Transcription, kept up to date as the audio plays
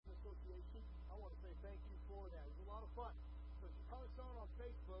fun. So you probably saw it on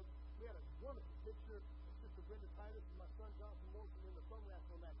Facebook. We had a wonderful picture of Sister Brenda Titus and my son Jonathan Morrison in the thumb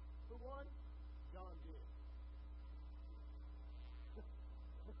raffle match. Who won? John did.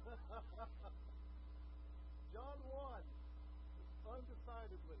 John won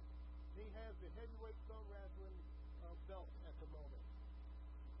undecidedly. He has the heavyweight thumb wrestling belt at the moment.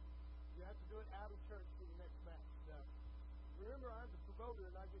 You have to do it out of church for the next match. Now, remember, I'm the promoter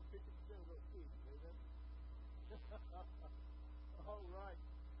and I get 50% of those fees. Amen? All right.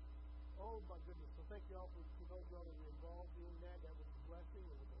 Oh, my goodness. So thank you all for those of you that were involved in that. That was a blessing.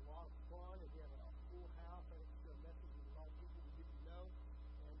 It was a lot of fun. And we had a full house. I had to share a message with a lot of people we didn't know.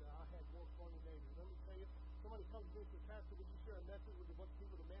 And I had more fun than they did. Let me tell you, somebody comes to me and says, Pastor, would you share a message with a bunch of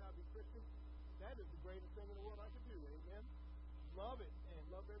people that may not be Christians? That is the greatest thing in the world I could do. Amen? Love it. And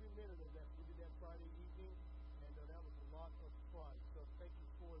love every minute of that. We did that Friday evening. And that was a lot of fun. So thank you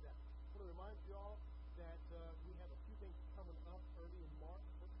for that. I want to remind you all that we have a few things coming up early in March.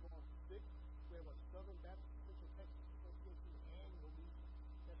 First of all, on the 6th, we have a Southern Baptist Central Texas Association annual meeting.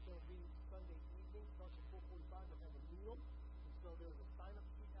 That's going to be Sunday evening, starting at 4:45. We'll have a meal. And so there's a sign-up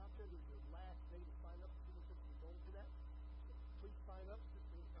sheet out there. There's your last day to sign up. If you're going to that, so please sign up.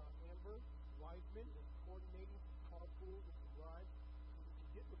 Sister Amber Wiseman is coordinating carpool with the bride. So we can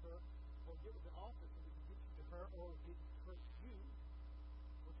get with her, or get with the office, and we can get you to her, or get her to you,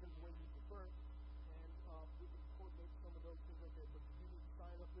 whichever way you prefer. We can coordinate some of those things right there. But you need to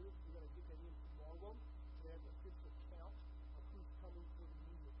sign up with us. We're going to get that in tomorrow. We have an official count of who's coming for the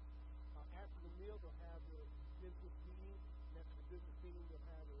meeting. After the meal, they'll have the business meeting. And after the business meeting, they'll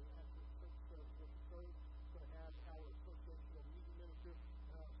have after the church service. We're going to have our association of meeting ministers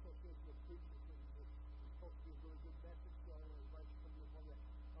and our association of preachers. It's supposed to be a really good message. So I want to invite you to come be a part of that.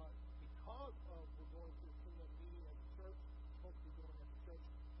 Because of we're going to attend that meeting at the church, supposed to be going at the church,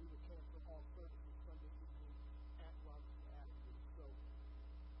 we will cancel all services Sunday evening at Robertson Avenue. So,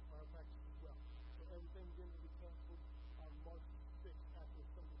 our practice as well. So, everything's going to be canceled on March 6th after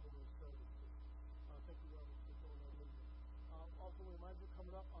Sunday morning services. Thank you, Robert, for going on with me. Also, a reminder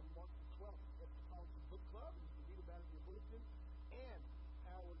coming up on March 12th, that's the College Book Club, and you can read about it in your bulletin. And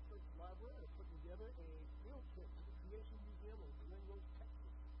our church library are putting together a field trip to the Creation Museum of Glen Rose,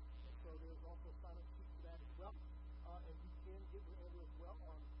 Texas. And so, there's also a sign-up sheet for that as well. And you can get with Amber as well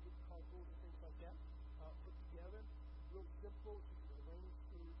on get carpools and things like that put together. Real simple. You can arrange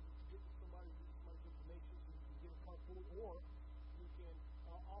to get with somebody's information so you can get a carpool, or you can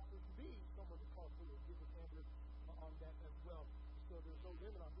offer to be someone to carpool and get with Amber on that as well. So there's no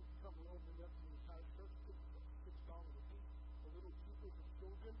limit on who can come and open it up to the entire church. $6 a week. A little cheaper for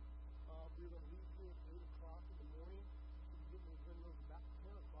children. We're going to leave here at 8 o'clock in the morning. So you get in the windows about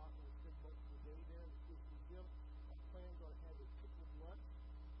 10 o'clock, and we'll spend most of the day there in the Kids Museum. Plans are to have a picnic lunch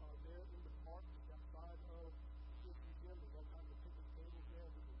there in the park, just outside of the Kids Museum. There's all kinds of picnic tables there.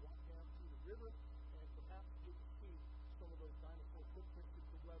 We can walk down to the river and perhaps get to see some of those dinosaur footprints if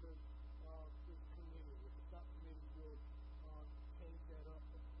the weather is permitted. If it's not permitted, we'll change that up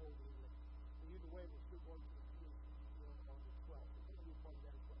accordingly. So either way, we're still going to the Kids Museum on the 12th. So we're going to be a part of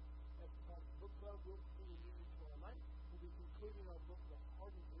that as well. That's the College Book Club. We'll continue meeting tomorrow night. We'll be concluding our book, The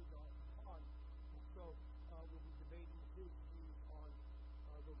Harvey Bridge on Pond. And so we'll be debating his views on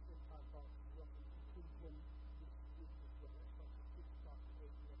those end-time thoughts and roughly conclude them this week as well. That's like 6 o'clock to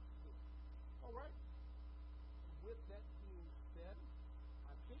 8 next week. All right. With that being said,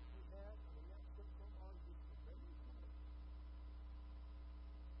 I think we have an announcement from our visitor.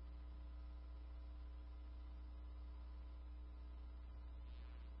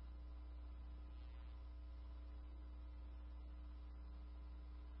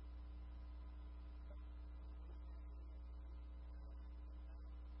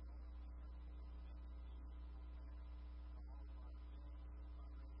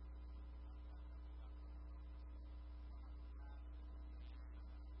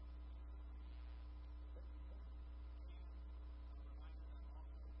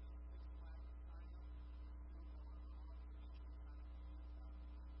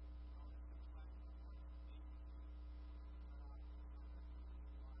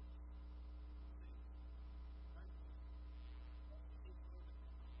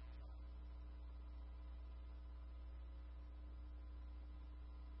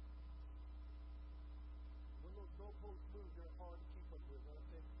 Goalposts move, they're hard to keep up with, aren't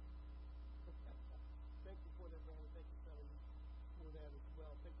they? Thank you for that, Brandon. Thank you, fellas, for that as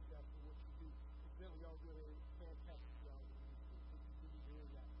well. Thank you guys for what you do. Incidentally, y'all doing a fantastic job. We continue doing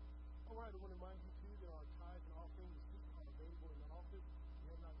that. All right, I want to remind you, too, that our tithes and offerings are available in the office. If you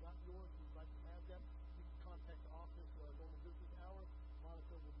have not got yours, if you'd like to have them, you can contact the office during the business hour.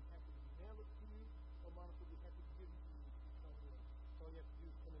 Monica will be happy to mail it to you, or Monica will be happy to give you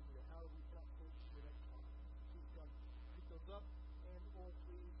those up, and or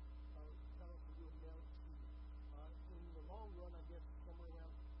please tell us and we'll mail it to you. In the long run, I guess somewhere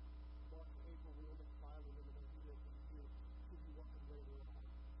around March, April, we'll make file and then we'll give you what can later on.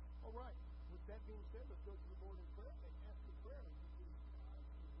 All right. With that being said, let's go to the Lord in prayer and ask for prayer. And you please,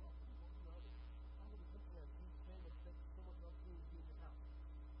 you're welcome. I'm going to come to that deep thing and thank you so much for opportunity to be in your house.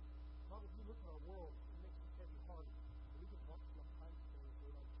 Father, if you look at our world, it makes us heavy hearted. And we can watch some kinds of things,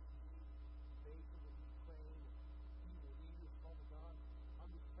 Lord, like invasion of Ukraine and evil leaders, Father God.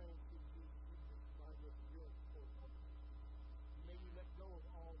 I'm just praying for you to just remind us of your support of us. May we let go of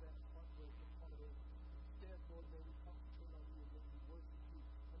all that heartbreak and heartache. Instead, Lord, may we concentrate on you and may we worship you.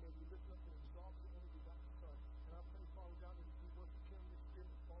 And may we lift up and exalt the only begotten Son,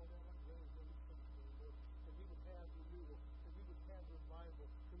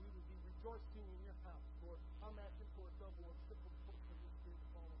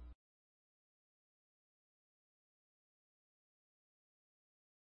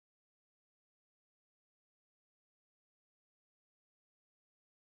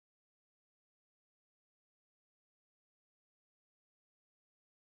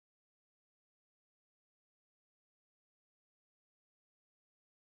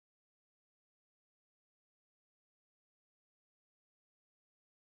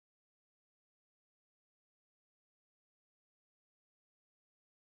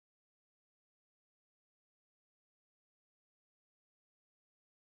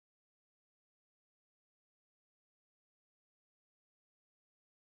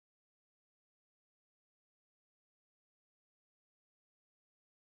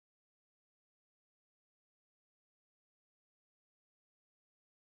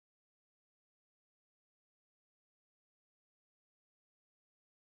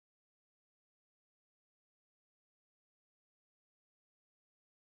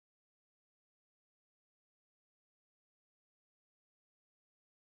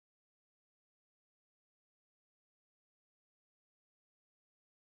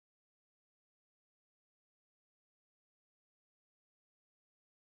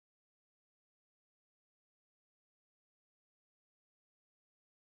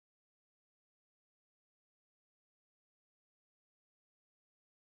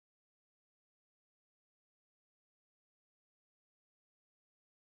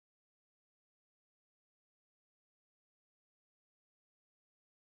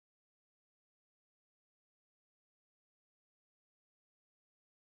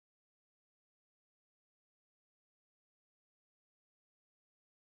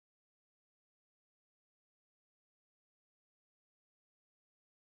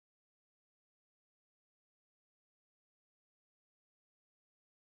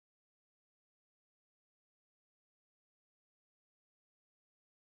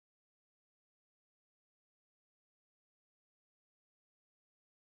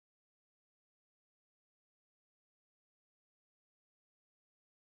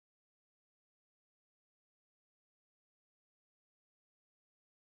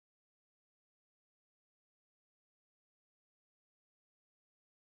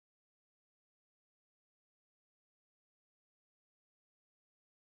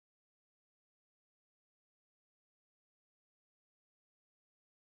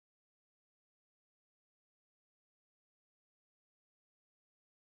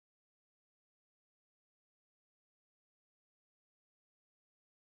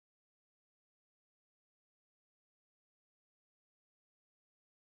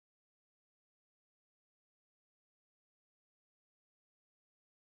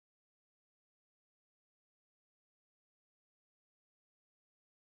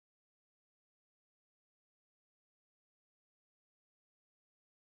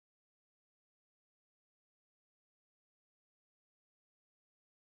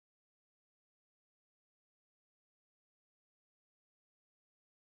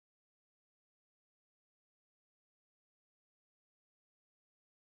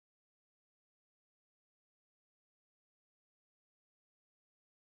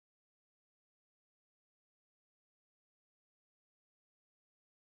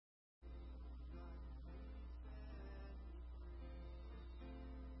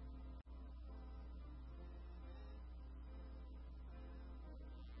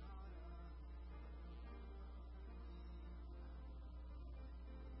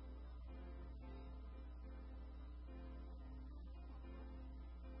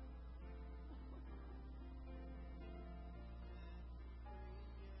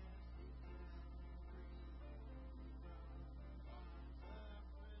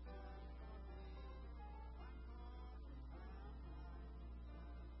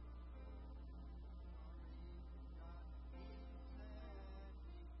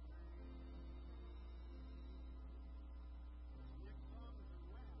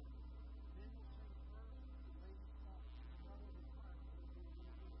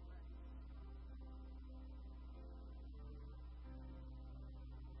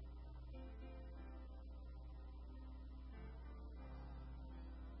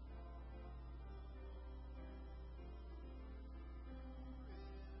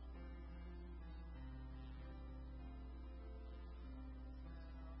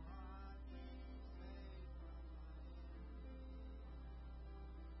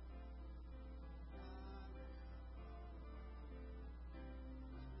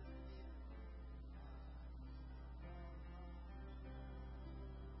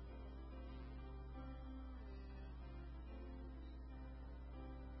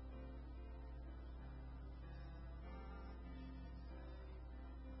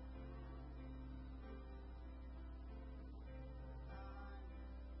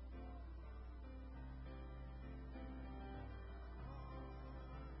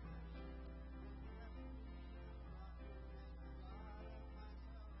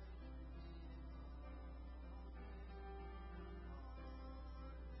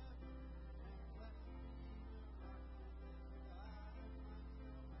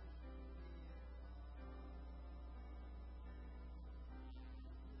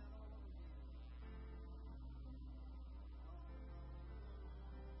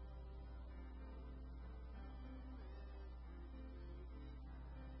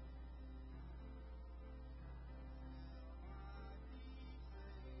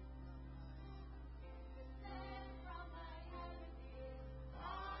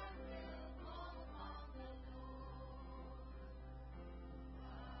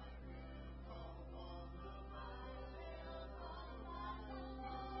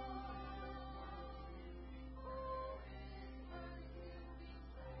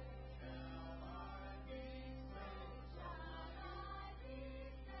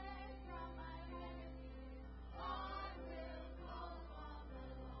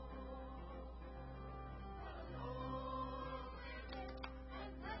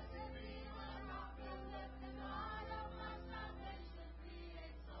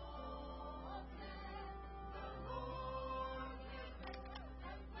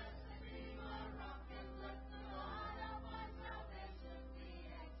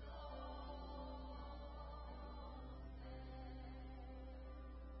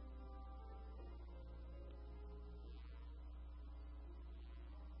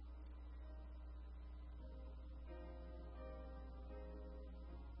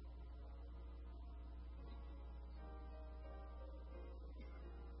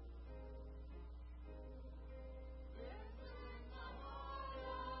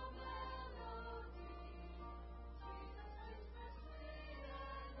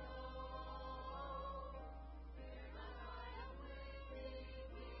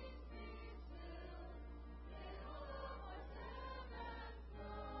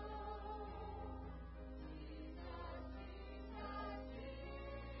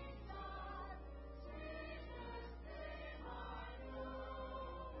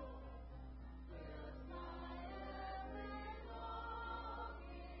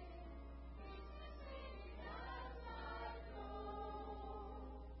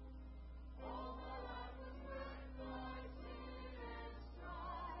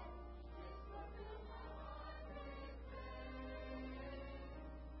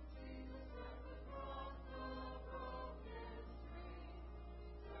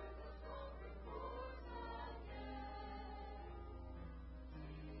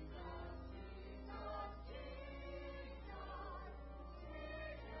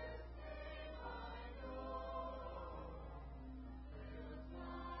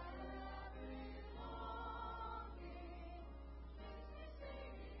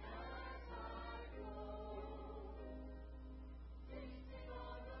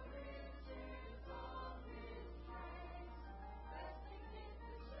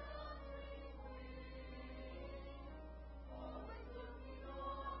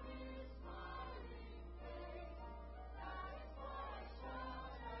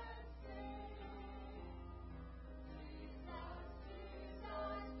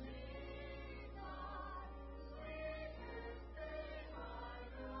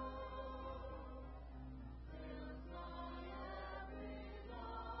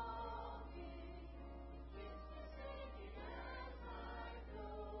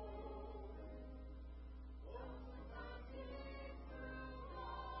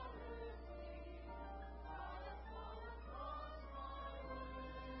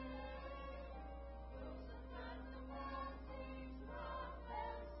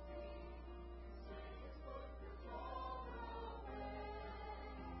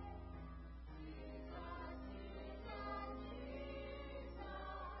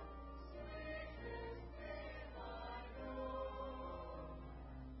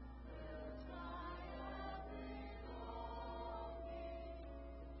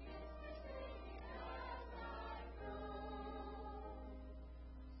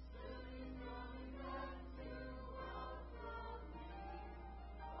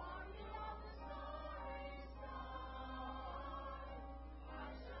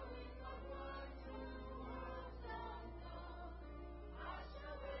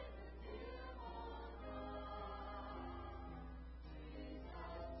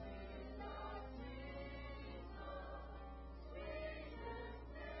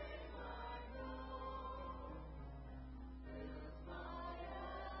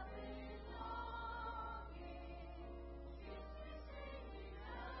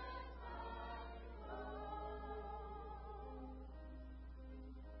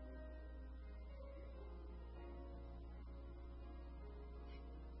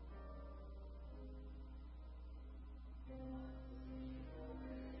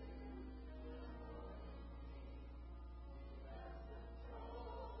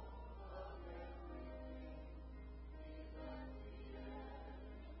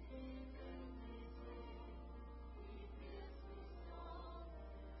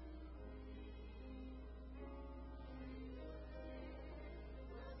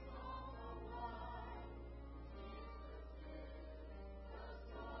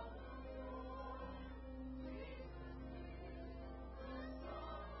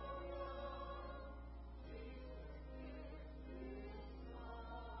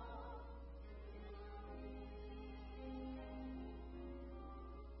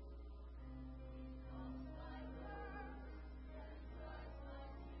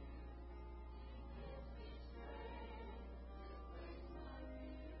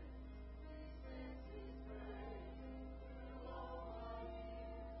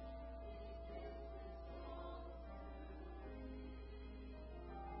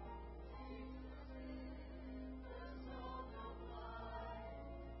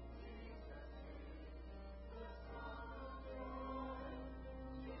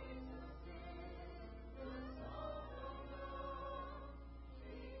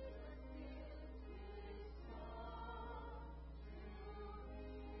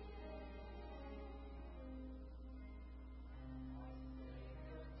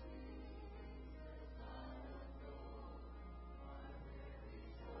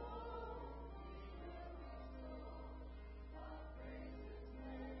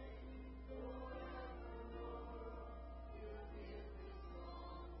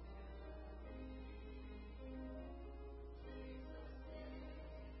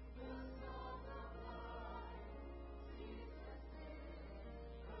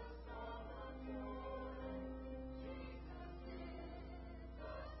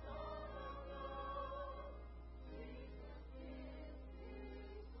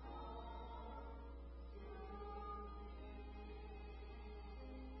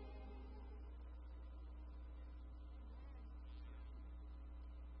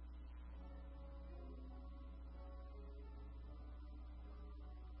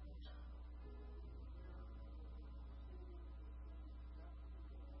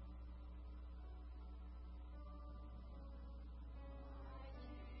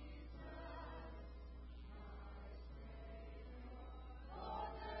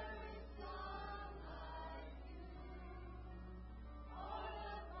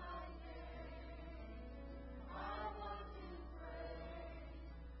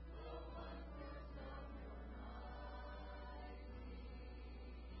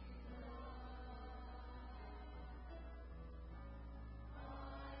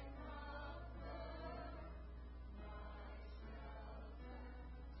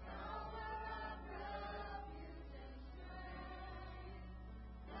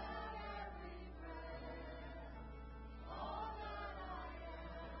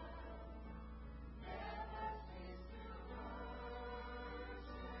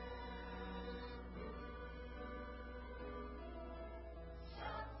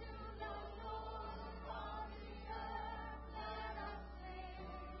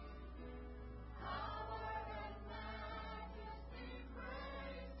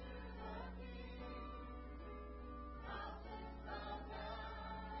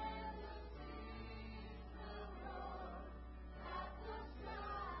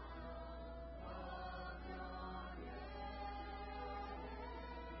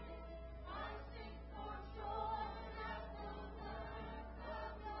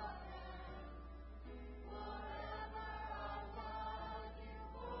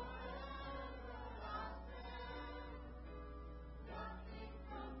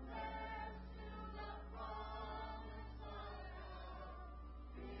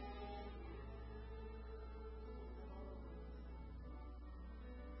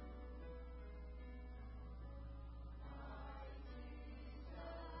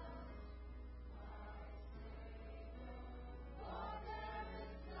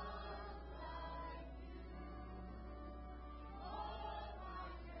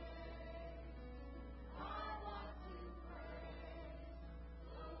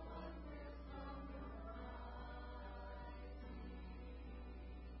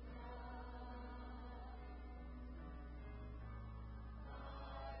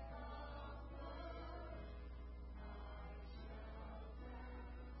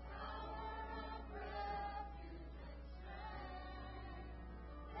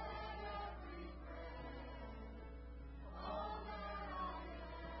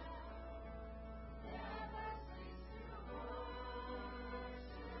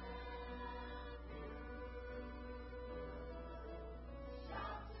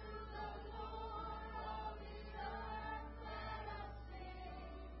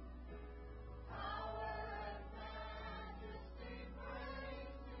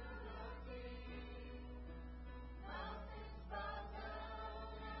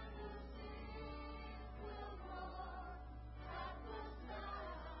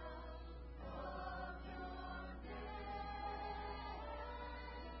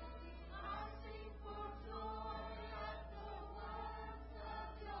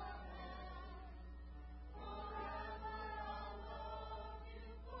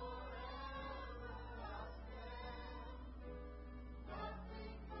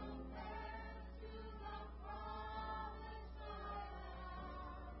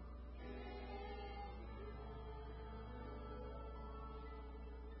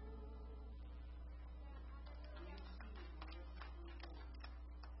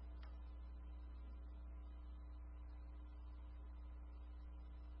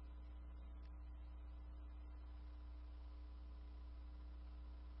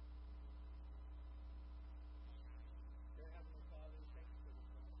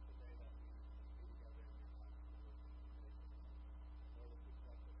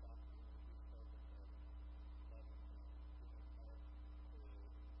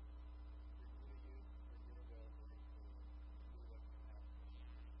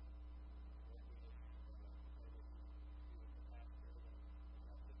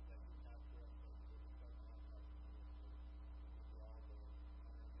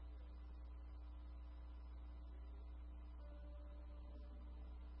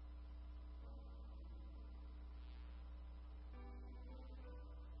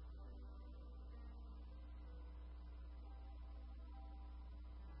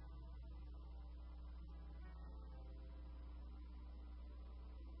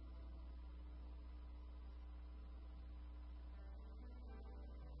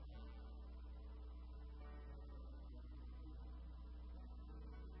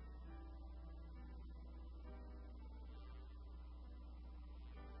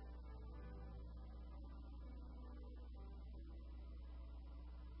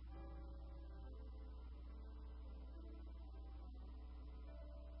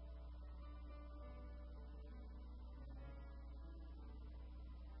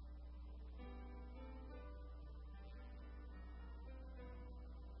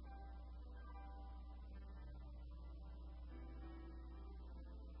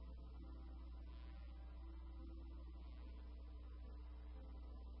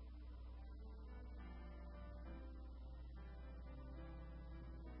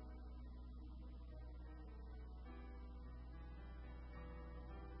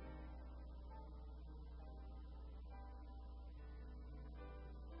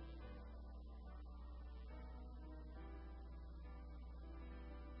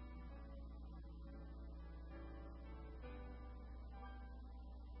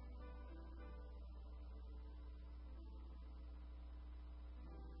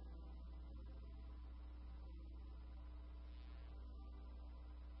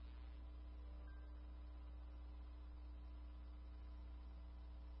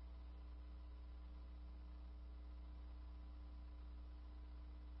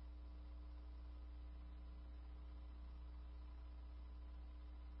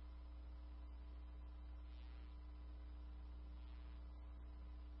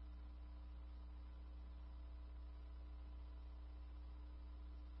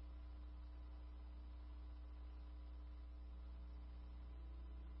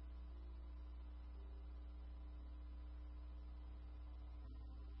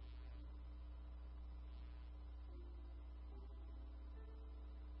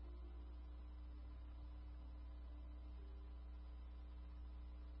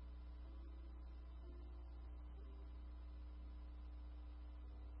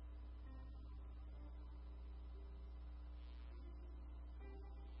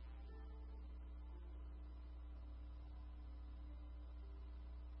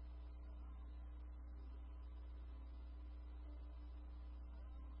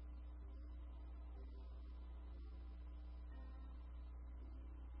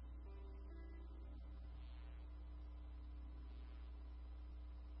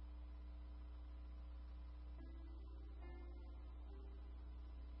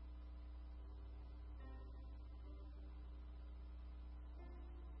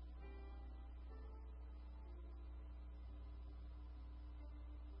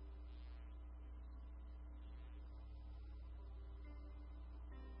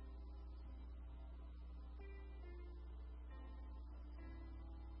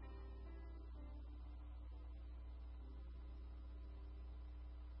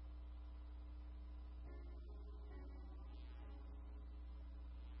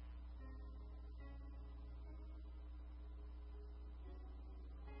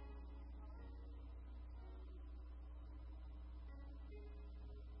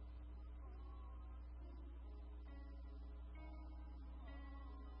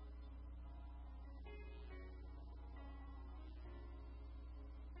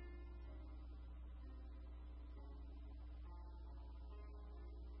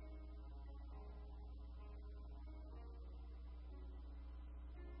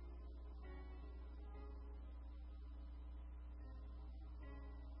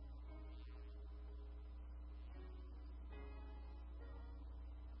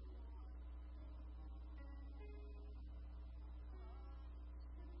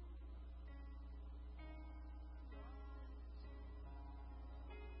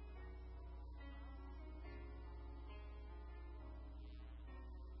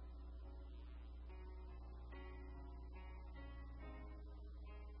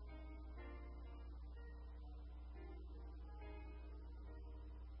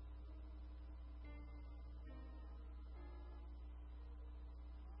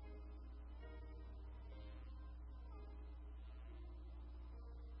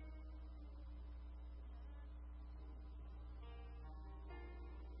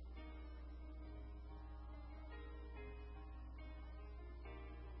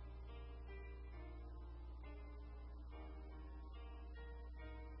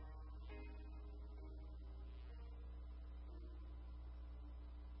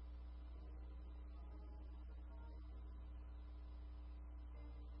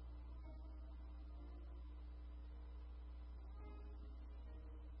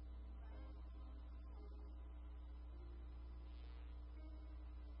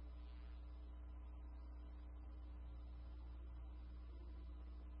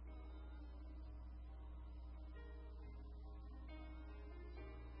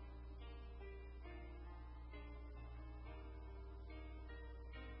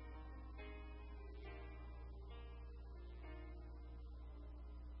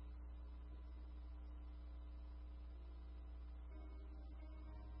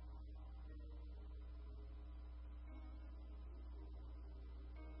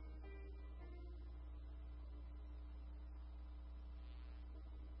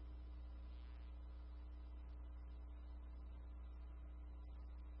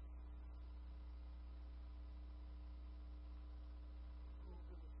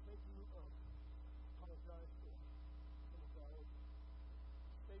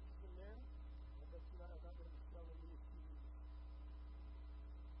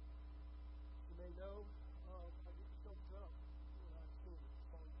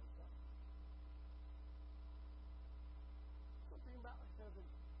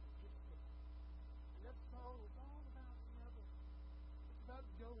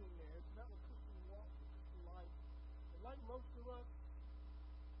 like most of us,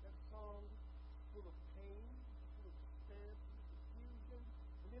 that song is full of pain, full of despair, full of confusion,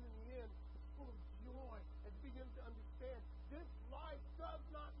 and then in the end, it's full of joy as we begin to understand this life does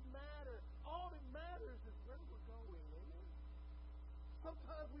not matter. All that matters is where we're going. Amen?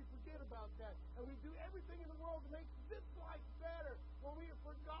 Sometimes we forget about that, and we do everything in the world to make this life better when we have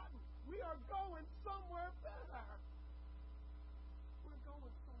forgotten we are going somewhere better. We're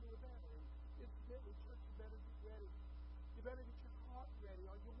going somewhere better. And incidentally, church, you better get ready. You better get your heart ready.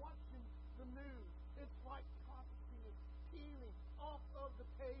 Are you watching the news? It's like prophecy is peeling off of the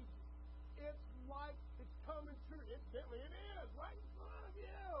pages. It's like it's coming true. Incidentally, it is right in front of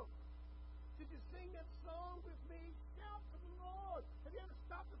you. Did you sing that song with me? Shout to the Lord. Have you ever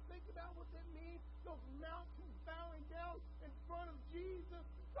stopped to think about what that means? Those mountains bowing down in front of Jesus.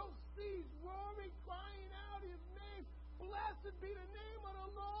 Those seas roaring, crying out His name. Blessed be the name of the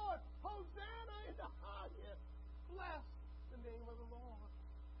Lord. Hosanna in the highest. Bless the name of the Lord.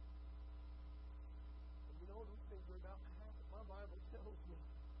 And you know these things are about to happen. My Bible tells me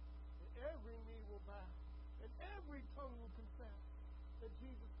that every knee will bow and every tongue will confess that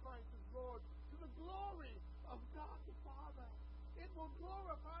Jesus Christ is Lord, to the glory of God the Father. It will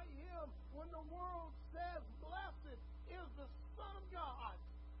glorify Him when the world says, blessed is the Son of God.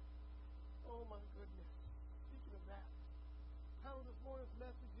 Oh my goodness. Speaking of that, the title of this morning's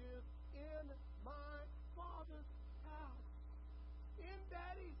message is, In My Father's House. In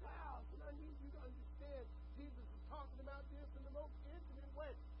Daddy's house. And I need you to understand, Jesus is talking about this in the most intimate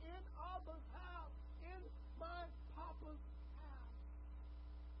way. In Abba's house. In my Papa's house.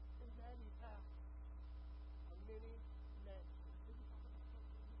 In Daddy's house are many mansions. Did you talk about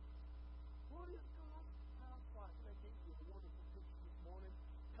something? What is God's house like? And I gave you a wonderful picture this morning.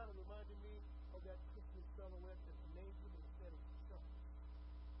 Kind of reminded me of that Christmas silhouette that's made with an aesthetic stuff.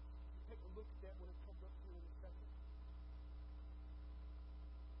 You take a look at that when it comes up here in a second.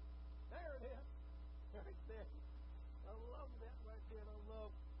 There it is. Right there. I love that right there. And I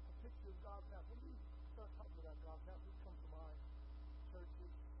love a picture of God's house. When you start talking about God's house, this comes to mind.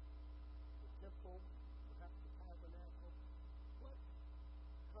 Churches, the temple, perhaps the tabernacle. What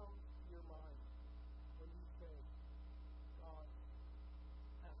comes to your mind when you say God's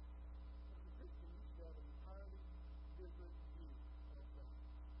house? As a Christian, you should have an entirely different view of that.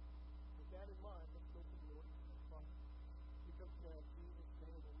 With that in mind, let's go to the Lord and Father. We come to our Jesus'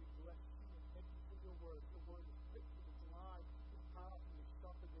 name and we bless you and thank you for your word. Your word is sacred, it's alive, it's powerful, it's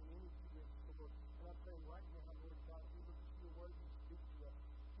sharper than any two-edged sword. And I pray right now, Lord God, you look at your word, you speak to us.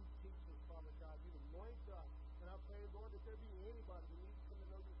 You teach us, Father God. You anoint us. And I pray, Lord, that there be anybody who needs to come to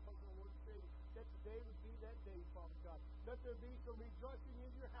know your personal Lord and Savior, that today would be that day, Father God. Let there be some rejoicing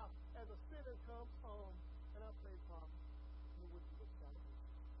in your house as a sinner comes home. And I pray, Father, you would give us salvation.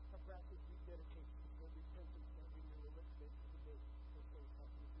 I practice these dedications for repentance that we may elect today for things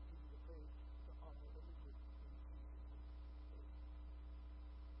happening. We give you the praise, the honor, and the glory in Jesus' name.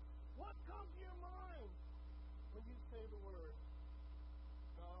 What comes to your mind when you say the word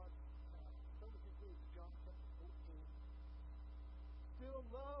God? Some of you think John chapter 14. Still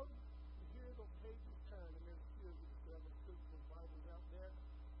love to hear those pages turn, and there's a few of you that still have the physical Bibles out there.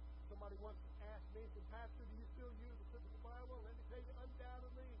 Somebody once asked me, said, Pastor, do you still use the physical Bible? Let me tell you,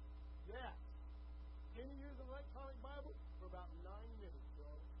 undoubtedly, yes. Can you use an electronic Bible? For about 9 minutes,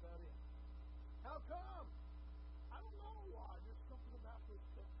 y'all. That's about it. How come? I don't know why. There's something about this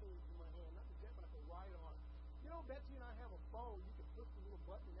page in my hand. Not to get like a write on. You know, Betsy and I have a phone. You can push the little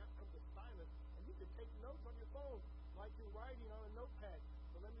button and out comes a stylus, and you can take notes on your phone like you're writing on a notepad.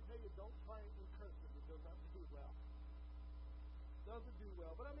 But let me tell you, don't try it in cursive. It does not do well. Doesn't do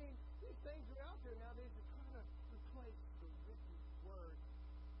well. But I mean, these things are out there nowadays that trying to replace the written word.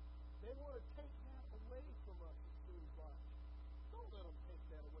 They want to take that away from us, it seems like. Don't let them take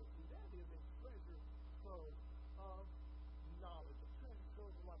that away from you. That is a treasure trove of knowledge, a treasure trove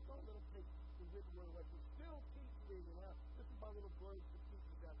of life. Don't let them take the written word away from you. Still keep reading. Now, this is my little birds for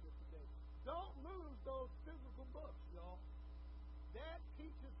teachers out there today. Don't lose those physical books, y'all. That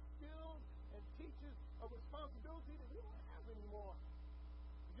teaches skills and teaches a responsibility that we don't have anymore.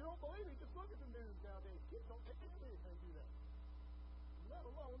 If you don't believe me, just look at the news nowadays. Kids don't take anything to do that, let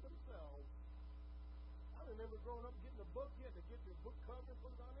alone themselves. I remember growing up getting a book. You had to get your book cover and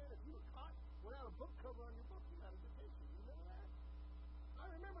put it on there. If you were caught without a book cover on your book, you got a detention. You know that? I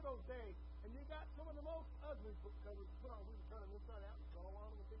remember those days. And you got some of the most ugly book covers to put on. We would turn them inside out and draw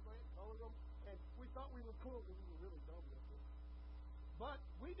on them and things like that, color them. And we thought we were cool, but we were really dumb with it. But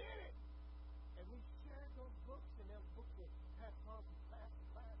we did it. And we shared those books, and those books were passed on from class to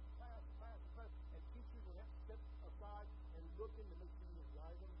class to class to class to class. And teachers would have to step aside and look in to make sure you was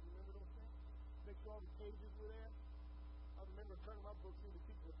writing. Do you remember those things? Make sure all the pages were there. remember turning my books into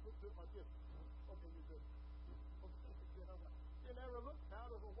people that flip it like this. Okay, you're good. Okay, good. I'm like, you never looked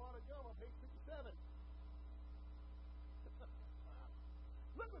out of a while ago on page 57.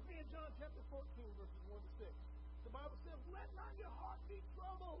 Look with me in John chapter 14, verses 1 to 6. The Bible says, let not your heart be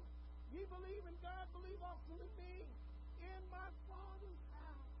troubled. Ye believe in God, believe also in me. In my Father's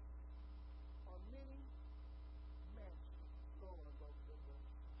house are many mansions.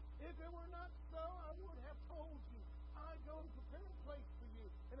 If it were not so, I would have told you. I go to prepare a place for you.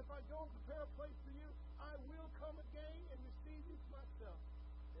 And if I go and prepare a place for you, I will come again and receive you to myself.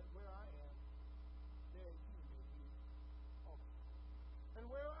 That where I am, there you may be also. And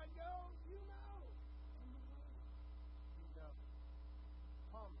where I go, you know. And the way you know.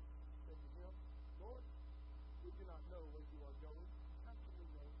 Thomas said to him, Lord, we do not know where you are going. How can we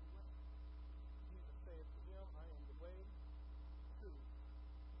know the way? Jesus said to him, I am the way, the truth,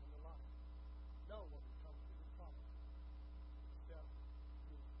 and the life. No one comes to the Father except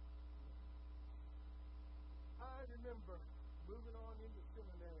through me. I remember moving on into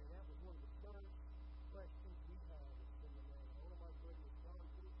seminary. That was one of the first questions we had at seminary. One of my buddies, John,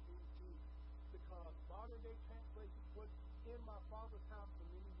 because modern day translation puts in my Father's house in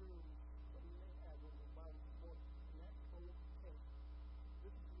many rooms, but he may have one of the Bible before, and that's Old Testament.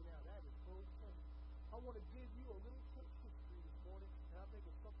 Listen to me now, that is Old Testament. I want to give you a little church history this morning, and I think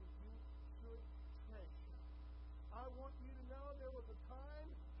it's something you should treasure. I want you to know there was a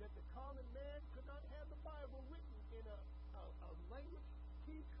time that the common man could not have the Bible written in a language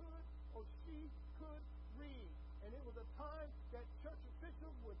he could or she could read. And it was a time that church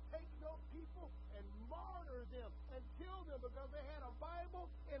officials would take those people and martyr them and kill them because they had a Bible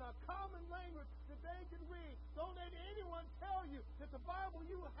in a common language that they could read. Don't let anyone tell you that the Bible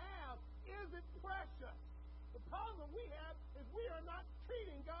you have isn't precious. The problem we have is we are not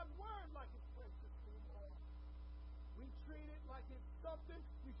treating God's Word like it's precious anymore. We treat it like it's something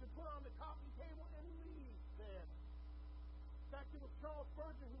you should put on the coffee table and leave there. In fact, it was Charles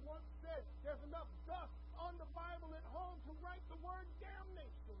Spurgeon who once said, there's enough dust on the Bible at home to write the word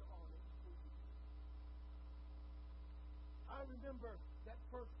damnation on it. I remember that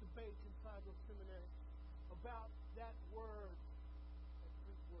first debate inside the seminary about that word, that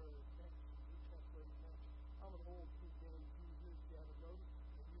Greek word, mansion. We translated mansion. I'm an old King James user, if you haven't noticed.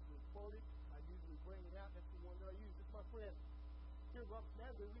 I usually quote it. I usually bring it out. That's the one that I use. It's my friend. Here,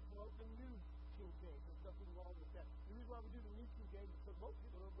 Robertson, we promote the new King James. There's nothing wrong with that. The reason why we do the new King James is because most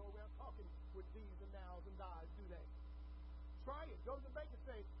people don't go around talking with these and nows and dies, do they? Try it. Go to the bank and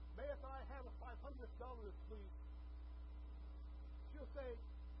say, mayest I have a $500, please? She'll say,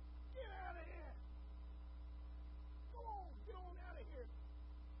 get out of here. Go on, get on out of here.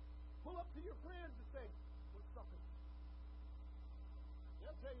 Pull up to your friends and say, what's something?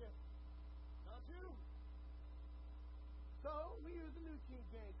 They'll tell you, not you. So we use the New King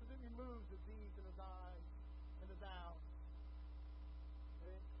James because it removes the these and the thys and the thou.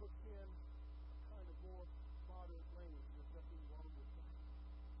 And it puts in a kind of more modern language. There's nothing wrong with that.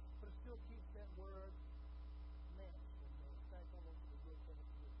 But it still keeps that word mansion. In fact, I want you to look at it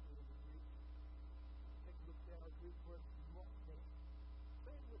in the Greek. Take a look at our Greek word monad.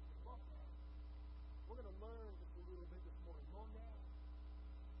 Say it with me, monad. We're going to learn just a little bit this morning. Monad.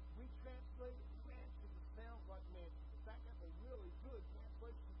 We translate mansion. It sounds like mansion. In fact, that's a really good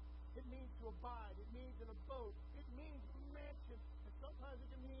translation. It means to abide. It means an abode. It means mansion. And sometimes it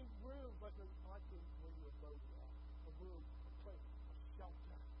can mean room, like where you abode at. A room, a place, a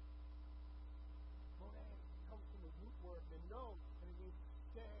shelter. Monad comes from the root word meno, and it means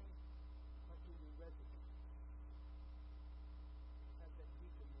stay, like in your residence. It has that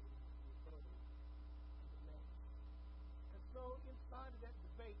deeper meaning of the abode and the mansion. And so inside of that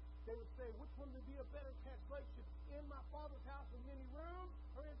debate, they would say, which one would be a better translation? In my Father's house are many rooms,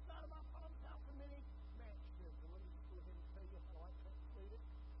 or inside of my Father's house are many mansions? And let me just go ahead and tell you how I translate it.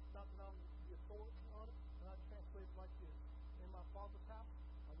 Not that I'm the authority on it, but I translate it like this. In my Father's house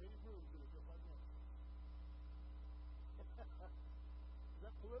are many rooms that are just like that. Is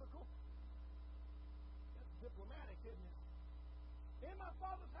that political? That's diplomatic, isn't it? In my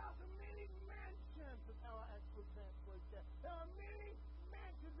Father's house are many mansions. That's how I actually translate that. There are many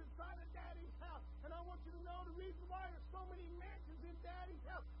mansions inside of Daddy's house. And I want you to know the reason why there's so many mansions in Daddy's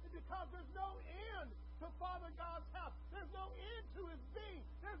house is because there's no end to Father God's house. There's no end to His being.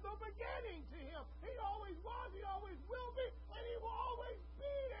 There's no beginning to Him. He always was, He always will be, and He will always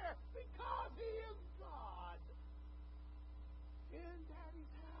be there because He is God. In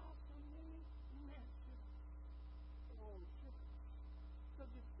Daddy's house are many mansions. Oh, sure. So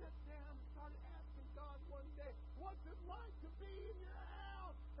you sit down and started asking God one day, what's it like to be in your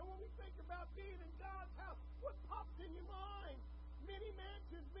house? And when we think about being in God's house, what pops in in your mind. Many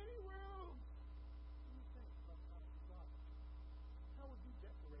mansions, many rooms. What do you think about God? How would you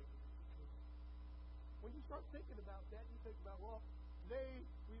decorate it? When you start thinking about that, you think about, well, we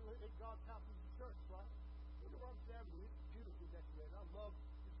at God's house is the church, right? Look at Robertson Avenue. It's beautifully decorated. I love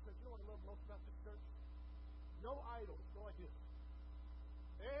this church. You know what I love most about this church? No idols. Go like this.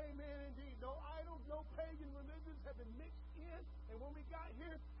 Amen indeed. No idols, no pagan religions have been mixed in. And when we got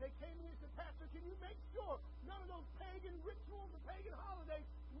here, they came to me and said, Pastor, can you make sure none of those pagan rituals and pagan holidays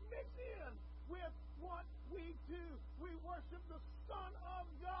mix in with what we do? We worship the Son of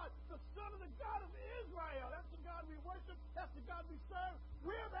God, the Son of the God of Israel. That's the God we worship. That's the God we serve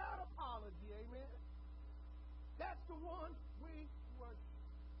without apology. Amen. That's the one we worship.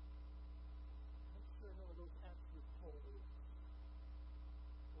 I'm sure none of those actual poles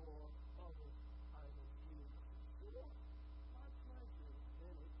or other idols mean my pleasure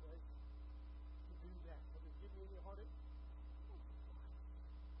in a place to do that. Have it give you any heartache?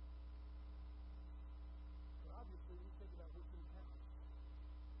 But obviously, we think about what's in town.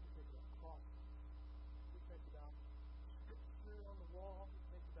 We think about crosses. We think about scripture on the wall. We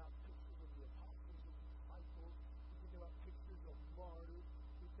think about pictures of the apostles and the disciples. We think about pictures of martyrs.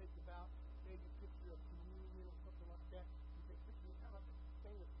 We think about maybe a picture of communion or something like that. We think pictures kind of like a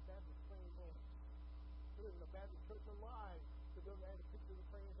famous Baptist praying hands. There isn't a Baptist church alive that doesn't have a picture of the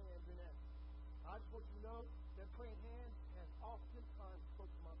praying hands in that. I just want you to know that praying hands has oftentimes spoke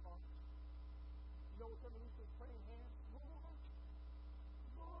to my heart. You know what's underneath those praying hands?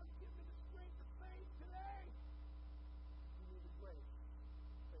 Lord, give me the strength of faith today. You need the grace of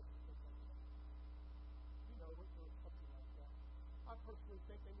faith to think like that. You know, it's something like that. I personally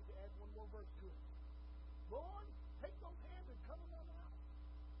think they need to add one more verse to it. Lord, take those hands and cover them out.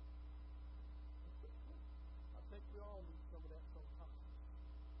 I think we all need some of that sometimes.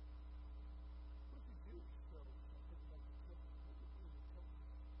 What if you do so? I think about the temple. What if you do in the temple?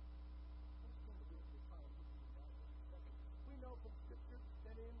 Let's spend a little bit of time looking at that in a second. We know from Scripture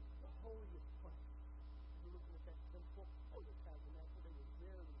that in the holiest place, we're looking at that temple or the tabernacle, they were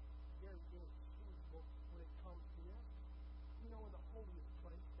very, very interchangeable when it comes to this. You know, in the holiest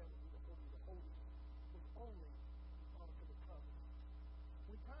place, that would be the Holy of the Holies, was only the Ark of the Covenant.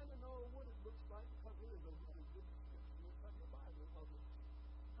 We kind of know what it looks like because there is a really good description inside the Bible of it.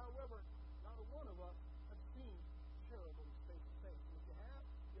 However, not a one of us have seen cherubims face to face. And if you have,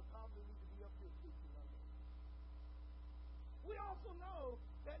 you probably need to be up here preaching on that. We also know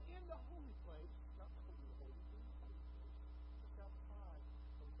that in the holy place, not the Holy of Holies, in the holy place, just outside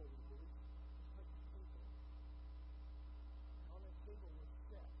of the Holy of Holies, is a table. And on that table was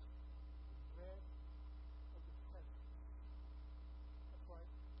set the bread of the presence. That's right.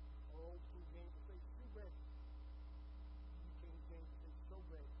 Our old King James would say, showbread. New King James would say,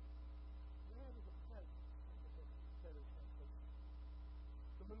 showbread. Bread is a present. Better translation.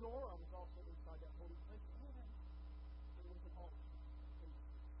 The menorah was also inside that holy place, and there was an altar. And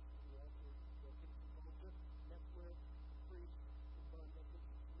the altar is located in the altar, and that's where the priest would burn that.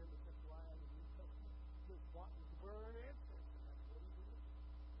 Remember, that's why in the New Testament, just wanting to burn incense, and that's what he did.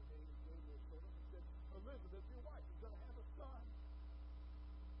 And then Gabriel showed up and said, Elizabeth, your wife, is going to have a son.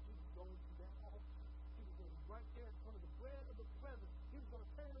 He was going to that altar. He was going to be right there in front of the bread of the presence. He was going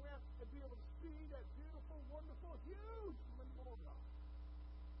to turn around and be able to see that beautiful, wonderful, huge menorah.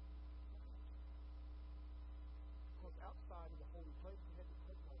 Because outside of the holy place, they had the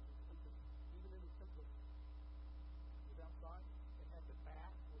temple. Even in the temple, it was outside. They had the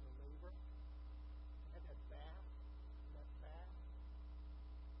bath or the laver. They had that bath, and that bath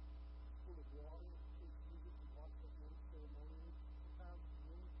full of water. Kids use it to wash their hands ceremonially. Sometimes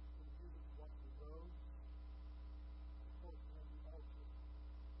men would use it to wash the robes. Of course, they had the altar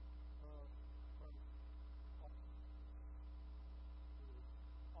of offering. It was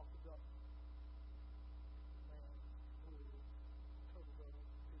offered up lamb, bulls,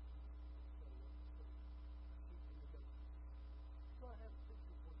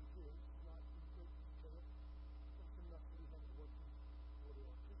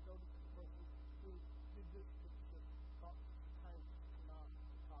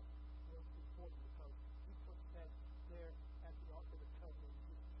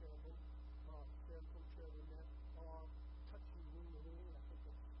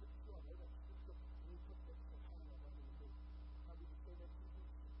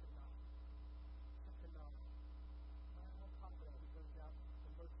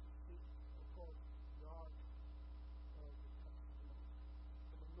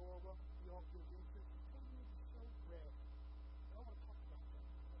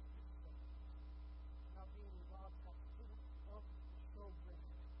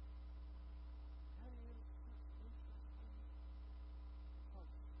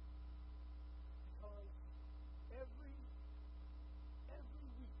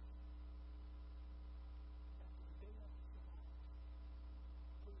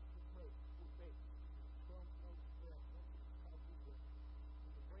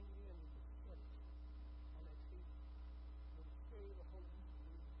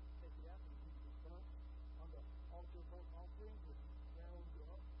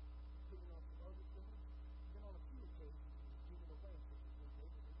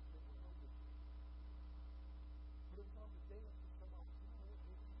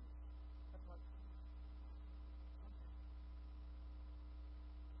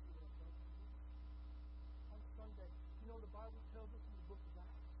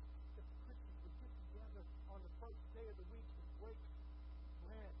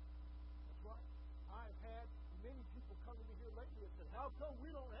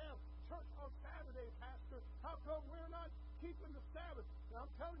 keeping the Sabbath. And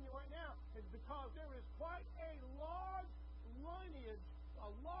I'm telling you right now, it's because there is quite a large lineage, a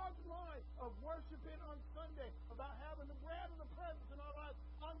large line of worshiping on Sunday, about having the bread and the presence in our lives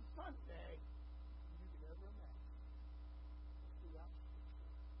on Sunday, you can ever imagine. Throughout Scripture.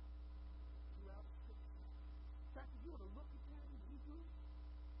 Throughout Scripture. In fact, if you were to look at that in Hebrew,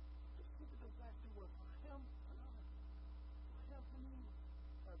 just look at those last two words, Him tonight. Him to me.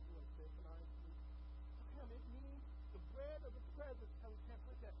 How do you want to say it tonight? Him, it means the bread of the presence. How we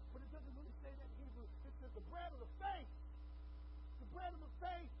translate that. But it doesn't really say that in Hebrew. It says the bread of the faith. The bread of the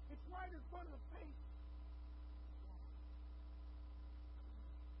faith. It's right in front of the faith.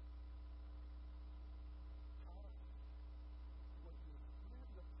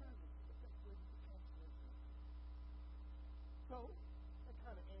 So, that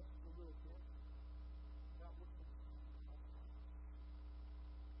kind of answers a little bit about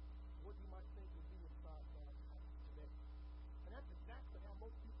what you might think would be inside God's house today. And that's exactly how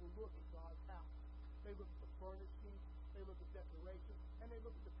most people look at God's house. They look at the furnishing, they look at decoration, and they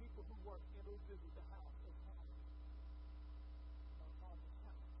look at the people who work in or visit the house as well.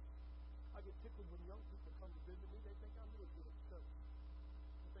 I get tickled when young people come to visit me. They think I'm really good at church.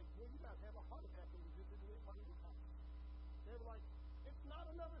 They think, well, you guys have a heart attack when you visit me at my little house. They're like, it's not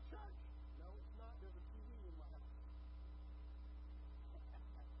another church. No, it's not. There's a TV in my house.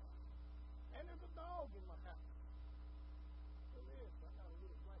 And there's a dog in my house. There is. I got a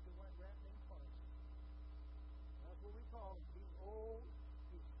little black and white rat named Punch. That's what we call him. He's old,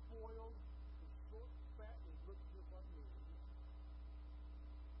 he's spoiled, he's short, fat, and he looks just like me.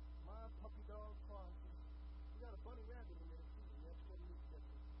 My puppy dog, Fonzie. We got a bunny rabbit in there, too. And that's what he is,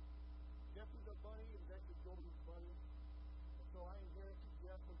 Jeffrey. Jeffrey's a bunny, and that's a Jordan's bunny. So I inherited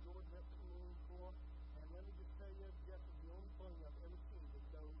Jeff when Jordan left the room for. And let me just tell you, Jeff is the only bunny I've ever seen that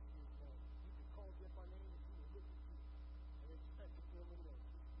knows his name. You can call Jeff by name and he will look at you and expect him to know.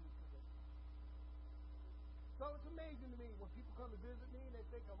 So it's amazing to me when people come to visit me and they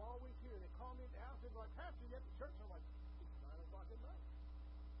think I'm always here. They call me at the house and they're like, Pastor, you at the church? I'm like, it's 9 o'clock at night.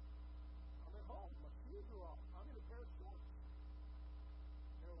 I'm at home. My shoes are off. I'm in a pair of shorts.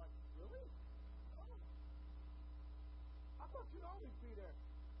 They're like, really? Oh. I thought you'd always be there.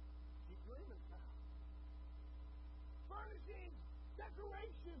 Keep dreaming, pal. Furnishing,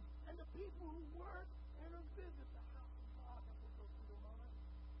 decoration, and the people who work and who visit the house of God. That's what goes through their mind.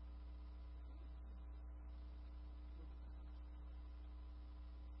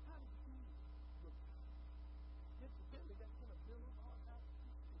 How does he look at it? Incidentally, that's going to build our house.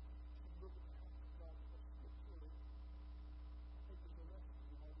 You look at the house of God, but scripturally, I think there's a lesson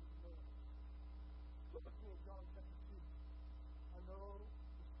you might need to know. Look at me in John chapter 2. I know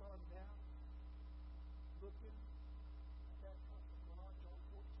we started out looking at that house of God, John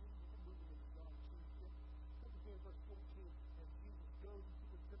 14. We're moving into John 2. Look again, verse 14. And Jesus goes into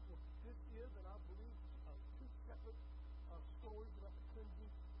the temple. This is, and I believe, two separate stories about the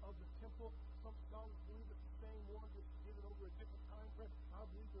cleansing of the temple. Some scholars believe it's the same one, just given over a different time frame. I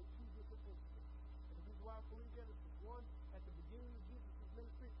believe there are two different incidents. And the reason why I believe that is one at the beginning of Jesus'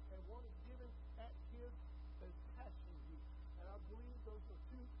 ministry, and one is given at his passion week. And I believe those are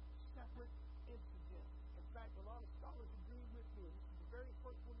two separate incidents. In fact, a lot of scholars agree with me. This is the very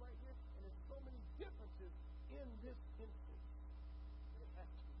first one right here, and there's so many differences in this instance. There has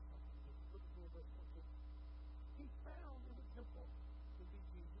to be something different. Look at verse 14. He found in the temple to be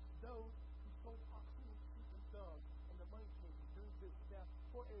Jesus those who sold oxen and sheep and doves and the money changers doing business now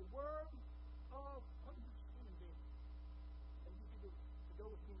for a word of understanding. And you need to go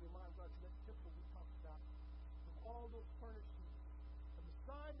with me in your mind right to that temple we talked about. All those furnishings. And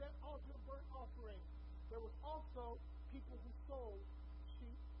beside that altar of burnt offering, there was also people who sold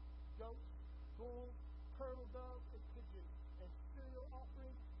sheep, goats, bulls, turtle doves, and pigeons, and cereal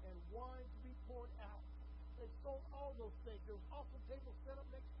offerings, and wine to be poured out. They sold all those things. There was also tables set up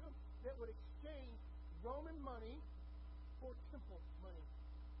next to them that would exchange Roman money for temple money.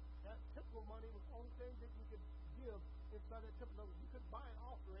 That temple money was the only thing that you could give inside that temple. You couldn't buy an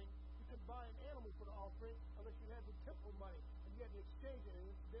offering. You couldn't buy an animal for the offering unless you had the temple money. And you had to exchange it. And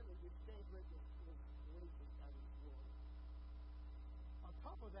incidentally, the exchange rate was crazy out of this world. On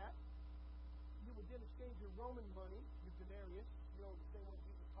top of that, you would then exchange your Roman money, your denarius, the same one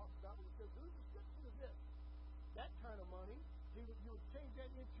Jesus talked about. And he says, whose description is this? That kind of money, you would change that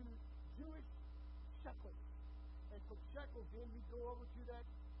into Jewish shekels. And from shekels, then you go over to that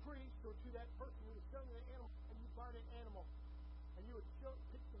priest or to that person who was selling the animal, and you buy that animal. And you would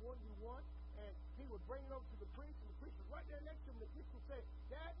pick the one you want, and he would bring it over to the priest, and the priest was right there next to him. The priest would say,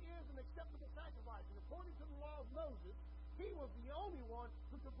 that is an acceptable sacrifice. And according to the law of Moses, he was the only one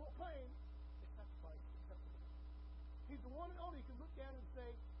who could proclaim the sacrifice acceptable. He He's the one and only you can look at and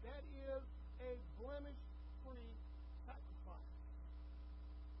say, that is a blemish-free sacrifice.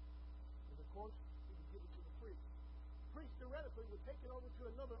 And of course, he would give it to the priest. The priest theoretically would take it over to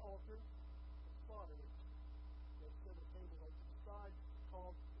another altar and slaughter it. They'd set a table on the side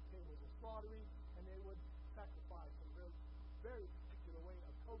called the table of slaughtering, and they would sacrifice in a very, very particular way,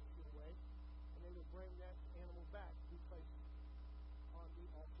 a kosher way, and they would bring that animal back to be placed on the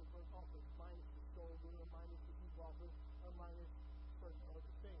altar for offering, minus the shoulder, or minus the heave offering, or minus certain other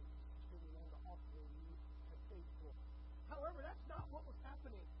things, depending on the offering you have paid for. However, that's not what was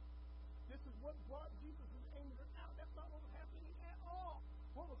happening. This is what brought Jesus' anger out. That's not what was happening at all.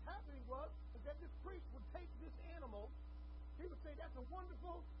 What was happening is that this priest would take this animal, he would say, that's a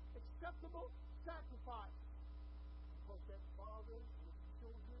wonderful, acceptable sacrifice. Of course, that father and his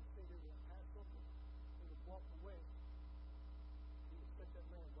children say they were Passover, they would walk away. He would set that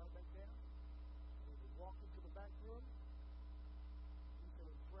lamb right back down, and he would walk into the back room. He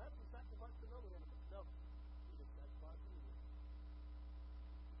said, perhaps he sacrificed another animal. No, he just sacrificed me.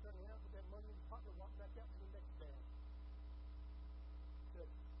 He turned around, put that money in his pocket, walked back out to the next stand. He said,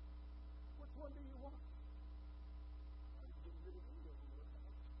 which one do you want? I was getting rid of any of them.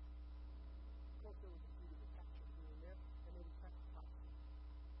 Of course, there was a few of the capture doing there, and they were sacrificing.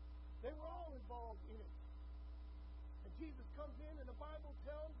 They were all involved in it. And Jesus comes in, and the Bible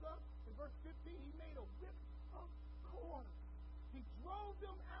tells us in verse 15, he made a whip of corn. He drove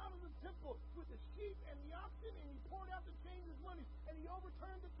them out of the temple with the sheep and the oxen, and he poured out the changers' money, and he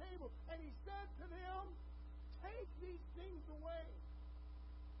overturned the table, and he said to them, take these things away.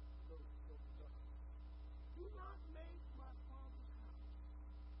 Do not make my Father's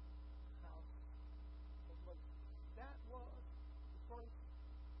house of mercy. That was the first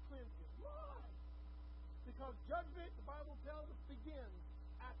cleansing. Why? Because judgment, the Bible tells us, begins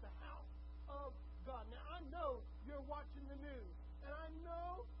at the house of God. Now, I know you're watching the news, and I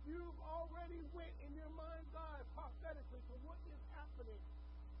know you've already went in your mind's eye prophetically to what is happening.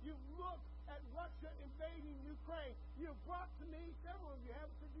 You've looked at Russia invading Ukraine. You've brought to me, several of you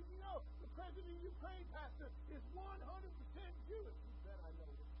have, said, you know, the president of Ukraine, pastor, is 100% Jewish. You bet I know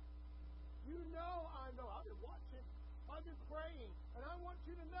this. You know I know. I've been watching. I've been praying. And I want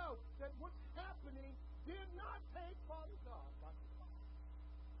you to know that what's happening did not take Father God by surprise.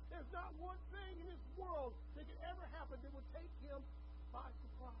 There's not one thing in this world that could ever happen that would take him by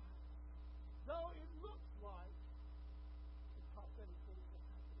surprise. Though it looks like the prophetic things are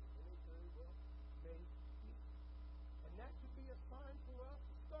happening. And it very well may be. And that should be a sign for us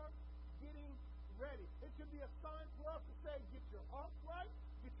to start getting ready. It should be a sign for us to say, get your heart right,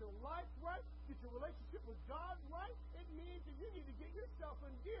 get your life right, get your relationship with God right. It means that you need to get yourself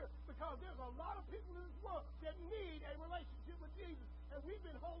in gear, because there's a lot of people in this world that need a relationship with Jesus. And we've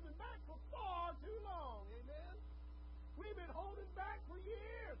been holding back for far too long. Amen? We've been holding back for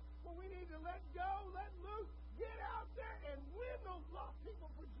years. Well, we need to let go, let loose, get out there and win those lost people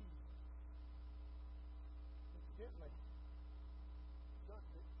for Jesus. Incidentally,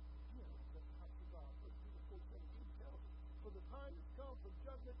 judgment begins at the house of God. 1 Peter 4:17 tells us, for the time has come for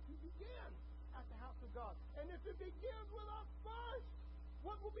judgment to begin at the house of God. And if it begins with us first,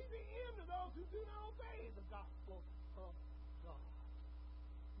 what will be the end of those who do not obey the gospel of God?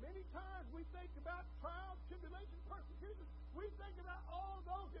 Many times we think about trials, tribulations, persecutions. We think about all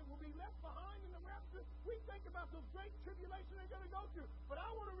those that will be left behind in the rapture. We think about those great tribulations they're going to go through. But I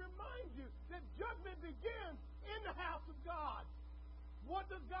want to remind you that judgment begins in the house of God. What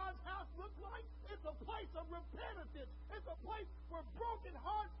does God's house look like? It's a place of repentance. It's a place where broken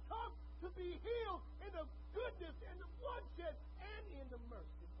hearts come to be healed in the goodness and the bloodshed and in the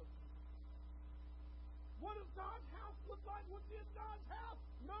mercy of Jesus. What does God's house look like? What's in God's house?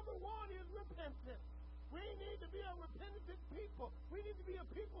 Number one is repentance. We need to be a repentant people. We need to be a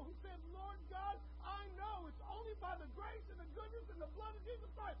people who say, Lord God, I know it's only by the grace and the goodness and the blood of Jesus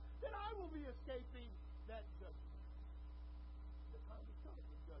Christ that I will be escaping that judgment. The time is coming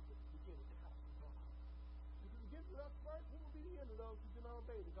for judgment to begin at the house of God. If it begins with us first, what will be the end of those who do not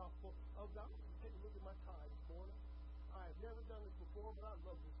obey the gospel of God? Take a look at my tie this morning. I have never done this before, but I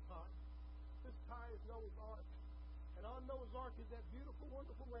love this tie. This tie is Noah's Ark. And on Noah's Ark is that beautiful,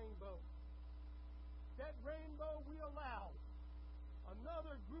 wonderful rainbow. That rainbow we allowed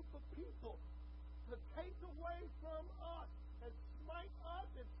another group of people to take away from us and smite us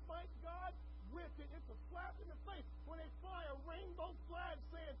and smite God with it. It's a slap in the face when they fly a rainbow flag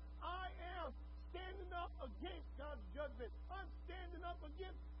saying, I am standing up against God's judgment. I'm standing up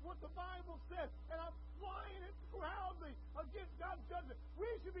against what the Bible says, and I'm flying it proudly against God's judgment. We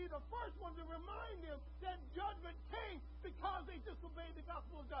should be the first ones to remind them that judgment came because they disobeyed the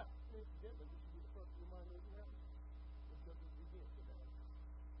gospel of God. And incidentally, we should be the first to remind them of that. does it begin today?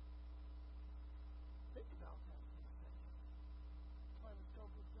 Think about that for a second. Trying to tell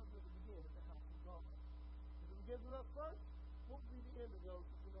us does it begin at the house of God. If it begins with us first, what will be the end of those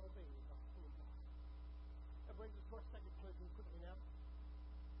who will obey the gospel of God? That brings us to our second place quickly now.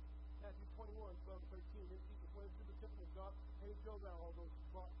 Matthew 21, 12-13. Then Jesus went into the temple of God, and he drove out all those who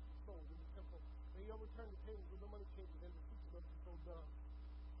brought and sold in the temple. And he overturned the tables with the money changers and the seats of those who sold doves.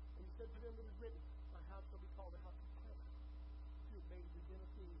 And he said to them, it is written, my house shall be called the house of prayer. You have made it the den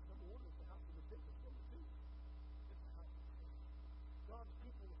of thieves. Number one is the house of repentance. Number two, it's the house of prayer. God's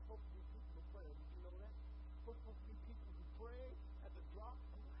people are supposed to be people of prayer. Did you know that? We're supposed to be people who pray at the drop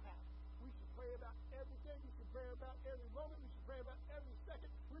of a hat. We should pray about everything. We should pray about every moment. We should pray about every second.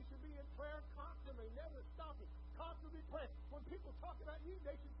 We should be in prayer constantly, never stopping, constantly praying. When people talk about you,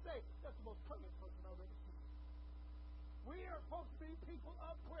 they should say, that's the most praying person I've ever seen. We are supposed to be people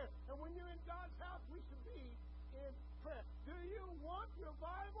of prayer. And when you're in God's house, we should be in prayer. Do you want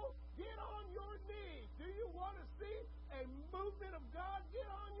revival? Get on your knees. Do you want to see a movement of God? Get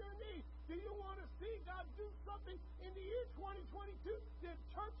on your knees. Do you want to see God do something in the year 2022? The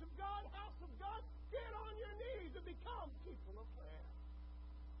church of God, house of God, get on your knees and become people of prayer.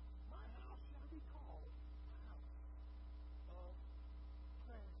 My house shall be called a house of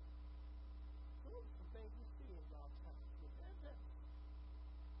prayer. Those are some things we see in God's house. Repentance,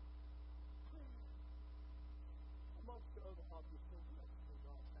 prayer. Amongst the other obvious things in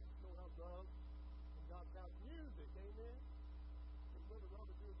God's house. You know how God in God's house music, amen? Didn't Brother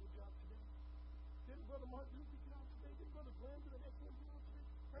Robert do a good job today? Didn't Brother Mark do a good job today? Didn't Brother Glenn do an excellent job today?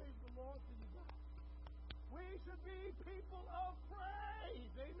 Praise the Lord for you guys. We should be people of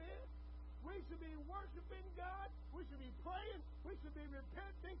praise, amen? We should be worshiping God. We should be praying. We should be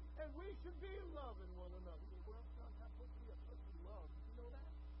repenting. And we should be loving one another. Well, God's not supposed to be a place of love. Did you know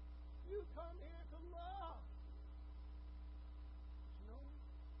that? You come here to love. You know?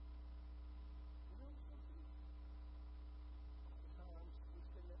 You know something? Sometimes we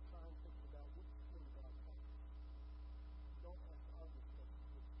spend that time thinking about what's in God's heart. Don't ask our request to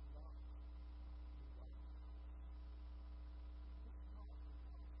get not be right. It's not in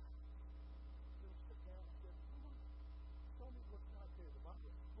God's heart. You'll sit down and say, Lord, show me what's not there. The Bible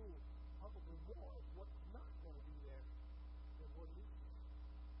is full, probably more of what's not going to be there than what is there.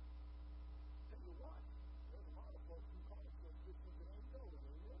 Tell you what, there's a lot of folks who call themselves Christians that ain't going,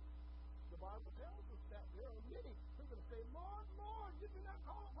 amen? The Bible tells us that there are many who are going to say, Lord, Lord, did we not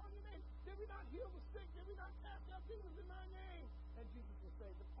call upon your name? Did we not heal the sick? Did we not cast out demons in thy name? And Jesus will say,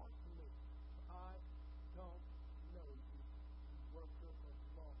 depart from me. I don't know you, you worker of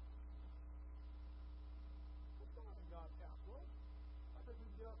lawlessness. What's going on in God's house? Well, I think we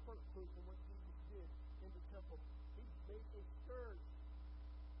can get our first proof from what Jesus did in the temple. He made a scourge.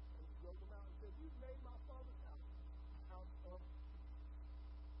 And he drove them out and said, you've made my Father's house a house of peace.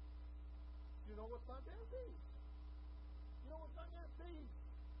 You know what's not there? Thieves. You know what's not there? Thieves.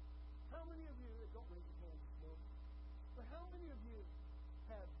 How many of you, don't raise your hand this morning, but how many of you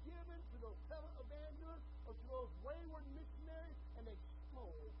have given to those televangelists or to those wayward missionaries and they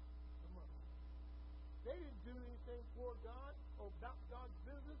stole the money? They didn't do anything for God or about God's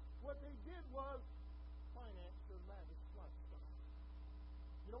business. What they did was finance their lavish lifestyle.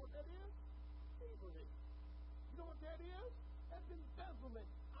 You know what that is? Thievery. You know what that is? That's embezzlement.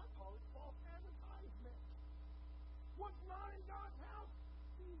 I call it false advertisement. What's not in God's house?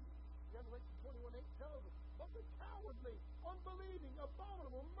 Thieves. Revelation 21:8 tells us, but the cowardly, unbelieving,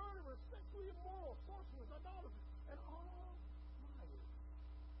 abominable, murderers, sexually immoral, sorcerers, idolaters, and all liars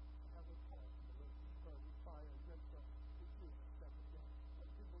have a part in the lake of fire and brimstone, which is the second death.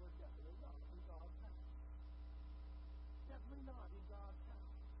 Those people are definitely not in God's house. Definitely not in God's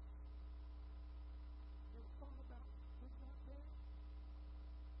house. You ever thought about who's not there?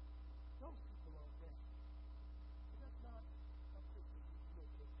 Those people aren't there. But that's not a Christian who's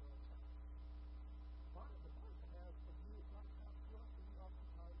looked at God's house. The Bible has a view of God's house for us that we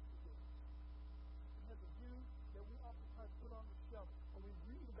oftentimes forget. It has a view that we oftentimes put on the shelf, or we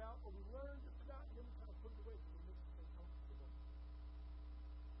read about, or we learn just about, and then we kind of put it away because it makes us uncomfortable.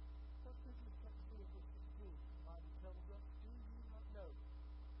 1 Corinthians chapter 3 verse 16, the Bible tells us, do you not know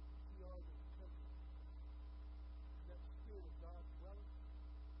that ye are the temple of God, and that the Spirit of God dwelleth in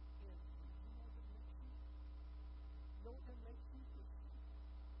you? You know what that makes you? You know what that makes you?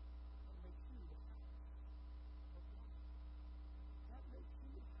 That makes you the house of God. That makes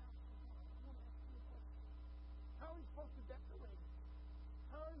you the house of God. I want to ask you a question. How are you supposed to decorate it?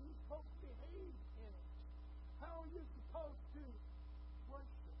 How are you supposed to behave in it? How are you supposed to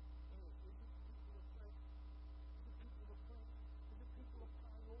worship in it? Is it people of faith? Is it people of prayer? Is it people of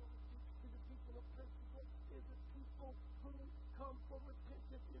priority? Is it people of principle? Is it people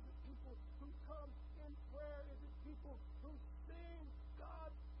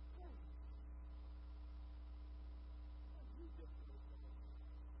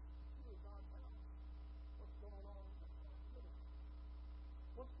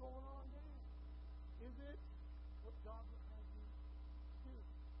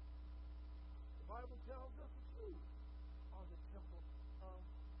tells us that you are the temple of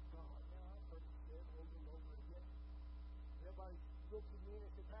God. Now, I've heard it said over and over again. Everybody looks at me and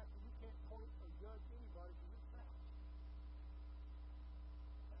they say, Pastor, you can't point or judge anybody for this house.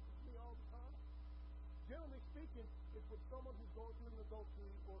 Happens to me all the time. Generally speaking, it's with someone who's going through an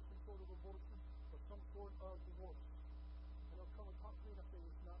adultery or some sort of abortion or some sort of divorce. And they'll come and talk to me and I say,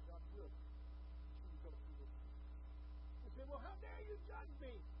 it's not God's will. You go through this. They say, well, how dare you judge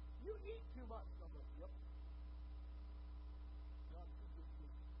me? You eat too much. I'm like, yep. God forgives me.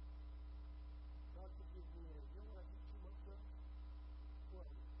 God forgives me. And you know what I eat too much of? What?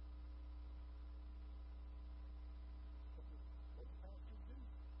 Most pastors do.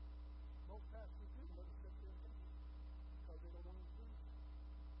 Most pastors do. Let us sit there and take it. Because they don't want to do it.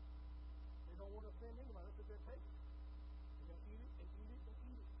 They don't want to offend anybody. That's what they're taking. They're going to eat it and eat it and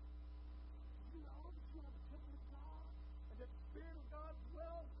eat it. Do you know that you are the temple of God? And that the Spirit of God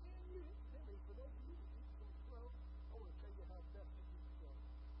dwells in you? Timmy, for those of you that eat from the throne, I want to tell you how best to eat the throne.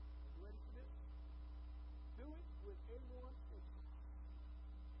 Are you ready for this? Do it with A1 sugar.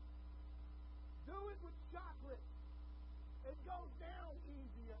 Do it with chocolate. It goes down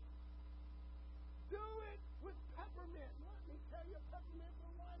easier. Do it with peppermint. Let me tell you, peppermint's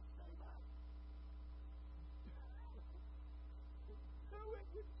a lifesaver. Do it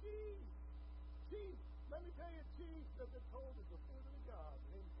with cheese. Cheese. Let me tell you, cheese, as it's told, is the food of God.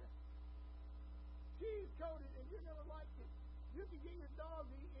 Amen. Cheese coated, and you're going to like it. You can get your dog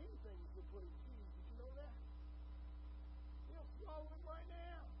to eat anything if you put in cheese. Did you know that? He'll swallow it right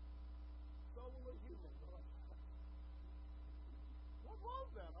now. So will a human. What was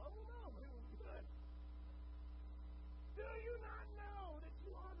that? I don't know, but it was good. Do you not know that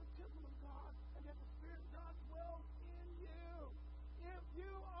you are the temple of God and that the Spirit of God dwells in you? If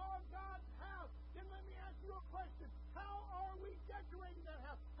you are God's house, then let me ask you a question. How are we decorating that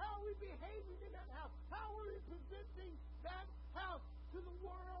house? How are we behaving in that house? How are we presenting that house to the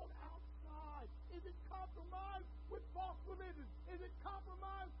world outside? Is it compromised with false religion? Is it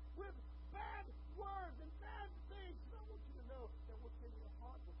compromised with bad words and bad things? I want you to know that what's in your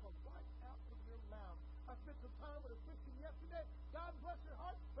heart will come right out of your mouth. I spent some time with a Christian yesterday. God bless her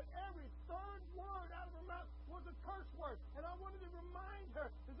heart, but every third word out of her mouth was a curse word. And I wanted to remind her,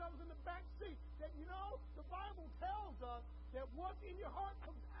 as I was in the back seat, that you know, the Bible tells us that what's in your heart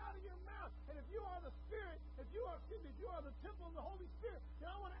comes out of your mouth. And if you are the Spirit, if you are the temple of the Holy Spirit, then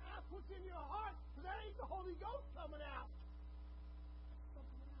I want to ask what's in your heart, because that ain't the Holy Ghost coming out. That's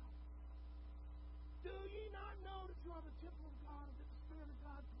something else. Do ye not know that you are the temple of God and that the Spirit of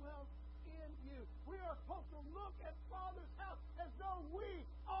God dwells in you? We are supposed to look at Father's house as though we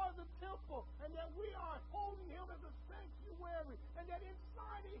are the temple and that we are holding Him as a sanctuary and that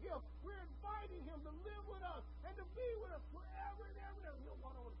inside of Him we're inviting Him to live with us and to be with us forever and ever and ever. You know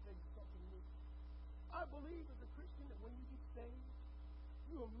what? I want to tell you something new. I believe as a Christian that when you get saved,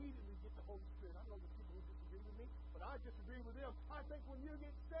 you immediately get the Holy Spirit. I know there's people who disagree with me, but I disagree with them. I think when you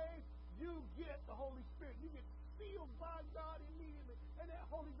get saved, you get the Holy Spirit. You get sealed by God immediately, and that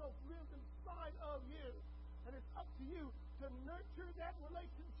Holy Ghost lives inside of you. And it's up to you to nurture that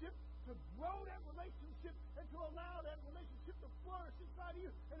relationship, to grow that relationship, and to allow that relationship to flourish inside of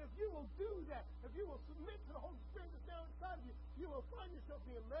you. And if you will do that, if you will submit to the Holy Spirit that's down inside of you, you will find yourself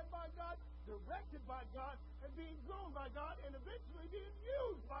being led by God, directed by God, and being grown by God, and eventually being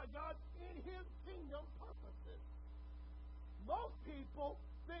used by God in His kingdom purposes. Most people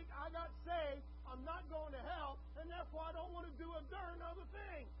think I got saved, I'm not going to hell, and therefore I don't want to do a darn other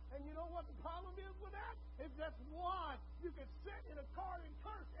thing. And you know what the problem is with that? Is that's why you can sit in a car and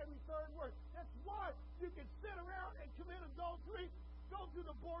curse every third word. That's why you can sit around and commit adultery, go through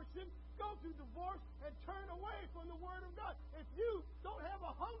abortion, go through divorce, and turn away from the Word of God. If you don't have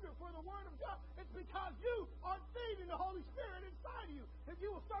a hunger for the Word of God, it's because you aren't feeding the Holy Spirit inside of you. If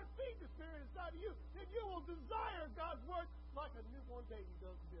you will start feeding the Spirit inside of you, then you will desire God's Word like a newborn baby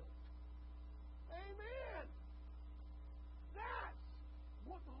does milk. Amen. That's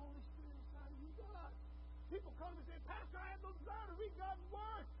what the Holy Spirit inside of you does. People come and say, Pastor, I have no desire to read God's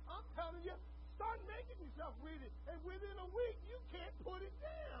Word. I'm telling you, start making yourself read it. And within a week, you can't put it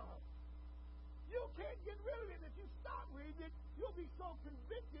down. You can't get rid of it. If you stop reading it, you'll be so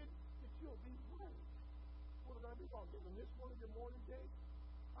convicted that you'll be worried. What did I do wrong? Did I miss one of your morning days?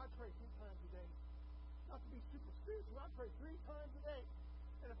 I pray 3 times a day. Not to be super spiritual, I pray 3 times a day.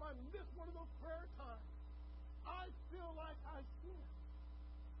 And if I miss one of those prayer times, I feel like I sin.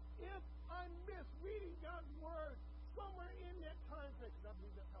 If I miss reading God's Word somewhere in that time frame, because I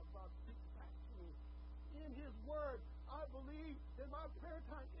believe that's how God speaks back to me in His Word, I believe that my prayer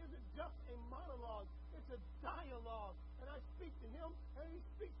time isn't just a monologue, it's a dialogue. And I speak to Him, and He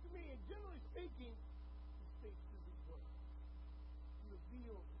speaks to me. And generally speaking,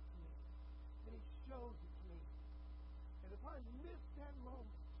 reveals it to me. And He shows it to me. And if I miss that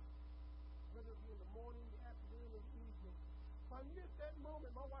moment, whether it be in the morning, the afternoon, or the evening, if I miss that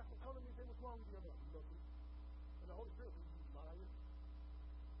moment, my wife will come to me and say, "What's wrong with you?" I'm like, "Nothing." And the Holy Spirit will be lying.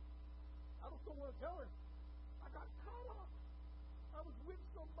 I don't still want to tell her. I got caught up. I was with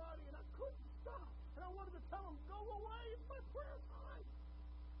somebody and I couldn't stop. And I wanted to tell them, "Go away, it's my prayer time.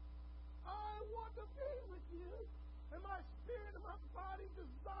 I want to be with you." And my spirit and my body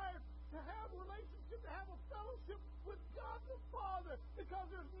desire to have a relationship, to have a fellowship with God the Father. Because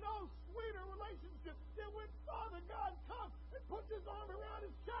there's no sweeter relationship than when Father God comes and puts His arm around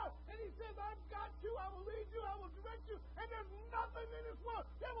His child. And He says, "I've got you, I will lead you, I will direct you. And there's nothing in this world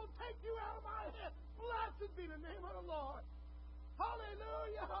that will take you out of my hand." Blessed be the name of the Lord.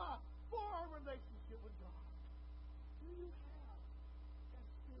 Hallelujah. For our relationship with God. Do you have that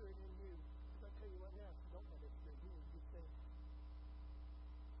Spirit in you? Because I tell you right now, if you don't have that Spirit, you will be saved.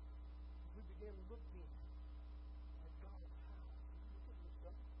 As we begin looking at God's house, you look at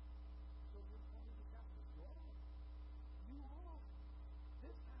yourself. So you're calling this house is wrong. You are.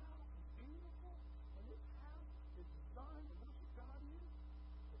 This house is beautiful, and this house is designed to worship God in.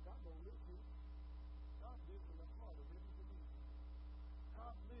 But God don't live here. God lives in the heart of every believer.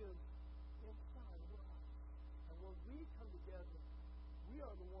 God lives inside of us. And when we come together, we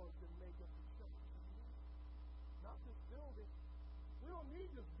are the ones that make up the church. Not this building. We don't need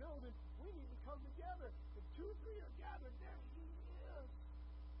this building. We need to come together. If 2 or 3 are gathered, there He is.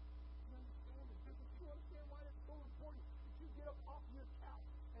 You understand the difference? You understand why it's so important that you get up off your couch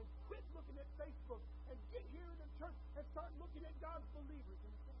and quit looking at Facebook and get here in the church and start looking at God's believers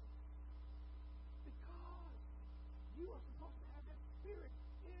in the church. Because you are supposed to have that Spirit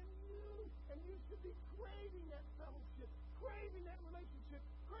in you. And you should be craving that fellowship, craving that relationship,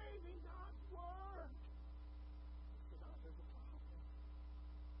 craving God's Word. So now there's a problem.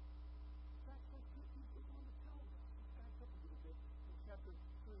 In fact, so He goes on to tell us. Let's back up a little bit in chapter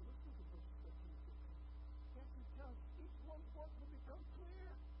 3. Let's look at verses 13 and 15. He tells us each one's work will become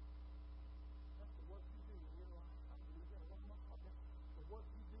clear. That's the work you do in your life. I believe that. One of my heart. That's the work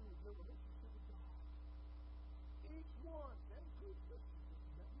you do in your relationship with God. Each one, that includes Christians,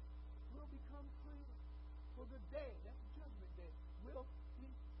 will become clear. For the day, that's the judgment day, will be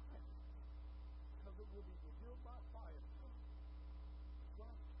clear. Because it will be revealed by fire.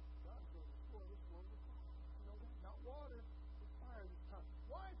 Well, God's going to destroy this world with fire. You know that? Not water, it's fire this time.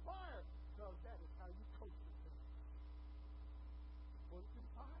 Why fire? Because that is how you coast this thing. Put it in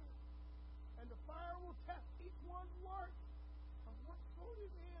fire. And the fire will test each one's work. Of what sort it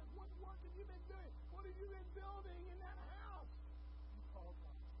is. What work have you been doing? What have you been building in that house? You call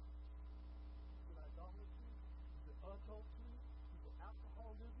God. Is it idolatry? Is it adultery? Is it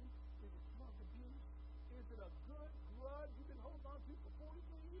alcoholism? Is it drug abuse? Is it a good grudge you've been holding on to for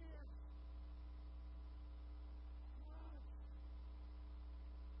 43 years? What?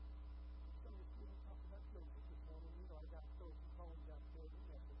 Some of you students talking about Joseph this morning. You know, I got to throw some poems out there.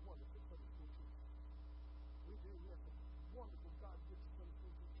 We have some wonderful Sunday school teachers. We do. We have some wonderful God-given Sunday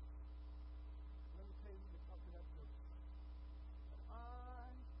school teachers. Let me tell you, we're talking about Joseph. And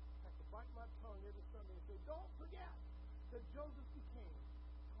I have to bite my tongue every Sunday and say, don't forget that Joseph became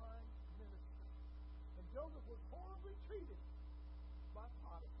prime minister. And Joseph was horribly treated by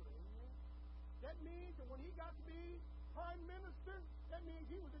Potiphar. Amen? That means that when he got to be prime minister, that means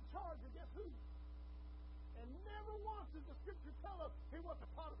he was in charge of guess who? And never once does the scripture tell us he went to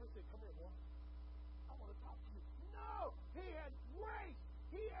Potiphar and said, "Come here, boy. I want to talk to you." No! He had grace.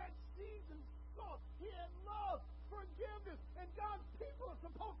 He had seasoned salt. He had love, forgiveness. And God's people are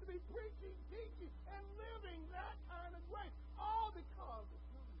supposed to be preaching, teaching, and living that kind of grace. All because of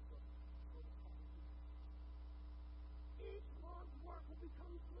Jesus. Each one's work will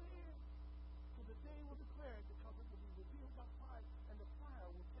become clear. For the day will declare it, because it will be revealed by fire, and the fire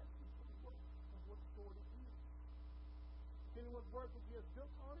will test each one's work of what sort it is. If anyone's work which he has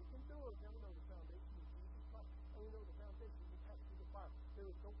built on it endures, then we know the foundation is Jesus Christ. And we know the foundation will pass through the fire. There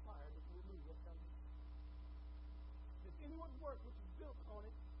is no fire that will remove that foundation. If anyone's work which is built on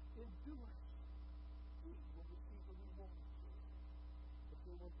it endures, he will receive a reward. If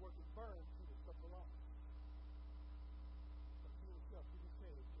anyone's work is burned, he will suffer loss. But he himself will be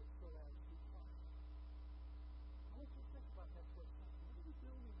saved just so as he fire. I want you to think about that for a second. What are you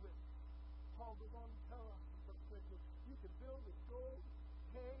building with? Paul goes on to tell us in 1 Corinthians, you can build with gold,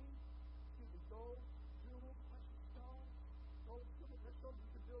 gold, jewel, precious stones, gold, silver, precious stones.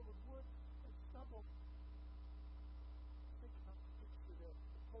 You can build with wood and stubble. Think about the picture there,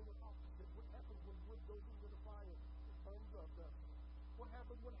 the polar opposite. What happens when wood goes into the fire? It burns up, doesn't it? What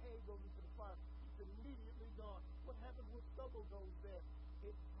happens when hay goes into the fire? It's immediately gone. What happens when stubble goes there?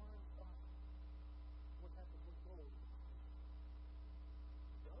 It burns up. What happens with gold?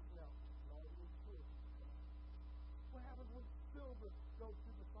 It does melt, and all the impurities come out. What happens when silver goes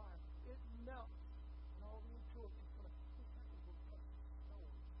through the fire? It melts, and all the impurities come out. What happens when precious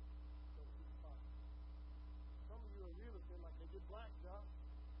stones go through the fire? Some of you are realizing, like they did black, John.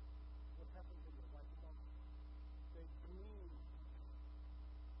 What happens when you wipe them off? They gleam.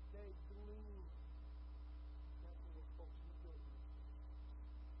 They gleam. That's what we're supposed to be doing.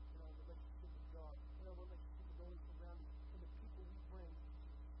 In our relationship with God, in our relationship with those around us, and the people we bring to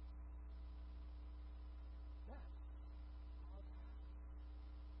Jesus. That's God's house.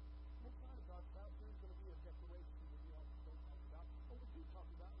 Inside of God's house, there's going to be a declaration that we also don't talk about, but we do talk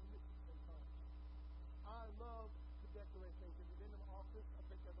about in this sometimes. I love to decorate things. If you've been in the office, I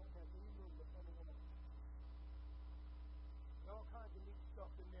think I don't have any room left on the wall. And all kinds of neat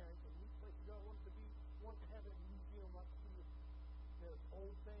stuff in there. It's a neat place to go. I want to have a museum like this. There's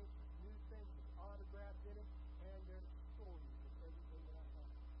old things, new things, there's autographs in it, and there's stories of everything that I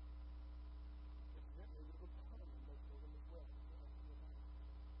have. Incidentally, there's a ton of most of them as well.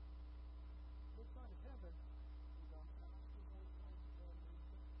 Inside of heaven, is our pastors always like to know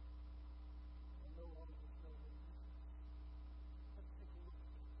anything. I know all of us know anything. Let's take a look at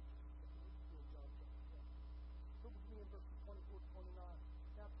this. Let's do a John chapter 7. Look with me in verses 24 to 29.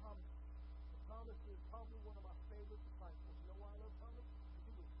 Now, Thomas. Thomas is probably one of my favorite disciples. You know why I love Thomas? Because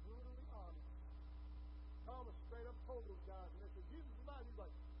he was brutally honest. Thomas straight up told those guys, and they said, Jesus is alive. He's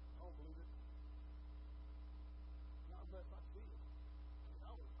like, I don't believe it. Not unless I see it.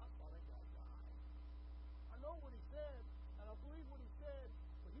 I saw that guy die. I know what he said, and I believe what he said,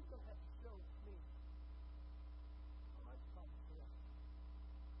 but he's going to have to show me. I like Thomas for that.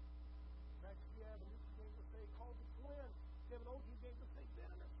 Next, we have a new game to say, called the twin. We have an old game to say,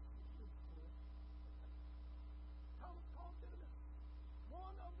 bitterness. Thomas called bitterness.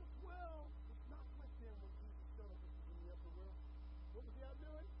 One of the 12 was not with them when Jesus showed up in the upper room. What was he out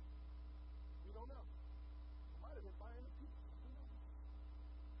doing? We don't know. He might have been buying the pizza.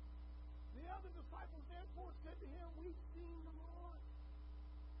 The other disciples therefore said to him, we've seen the Lord.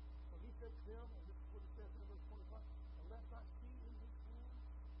 So he said to them, and this is what it says in verse 25, unless I see in his hand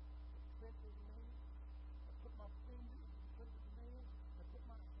the print of man, I put my finger in the print of man, I put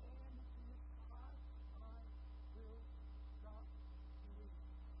my hand into his side, I will not believe.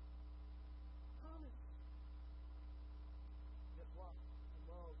 Thomas. Guess what?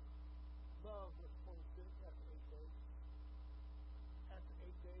 Love verse 26 after 8 days. After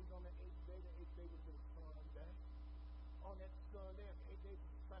 8 days, on that 8th day, the 8th day would have been Sunday. On that Sunday, after 8 days, the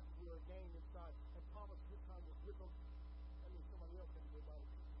disciples were again inside, and Thomas this time was with them. I mean, somebody else had to go by the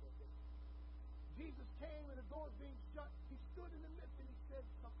people that day. Jesus came, and the doors being shut, he stood in the midst, and he said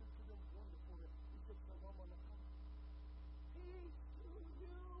something to them wonderful. He said, "Shalom aleichem. Peace to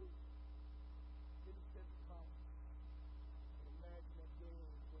you." Then he said to Thomas, and imagine that day when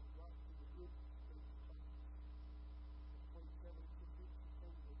he went right to the roof of his chest. 27 to 50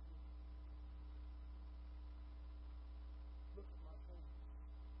 over you. Look at my hand.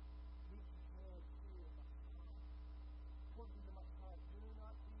 Reach your hand here in my side. Put it into my side. Do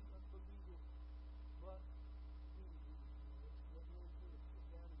not be unbelieving, but believing. Let's get into it. Sit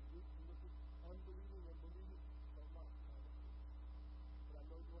down and look at unbelieving and believing. Don't like it. But I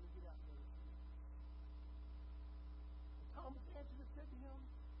know you want to get out there with you. And Thomas answered and said to him,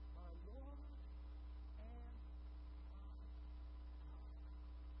 my Lord and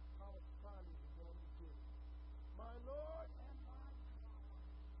Thomas finally is going to do. My Lord and my God.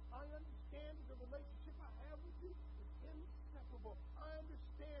 I understand that the relationship I have with you is inseparable. I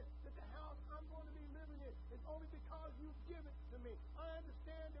understand that the house I'm going to be living in is only because you give it to me. I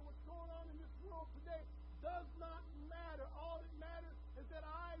understand that what's going on in this world today does not matter. All that matters is that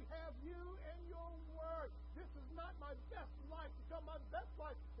I have you and your word. This is not my best life, because my best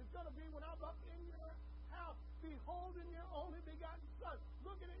life is going to be when I'm up in your house, beholding your only begotten Son,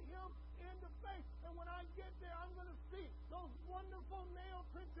 looking at him in the face. And when I get there, I'm going to see those wonderful nail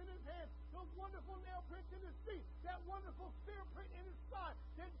prints in his hands, those wonderful nail prints in his feet, that wonderful spear print in his side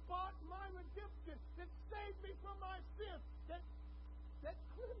that bought my redemption, that saved me from my sins, that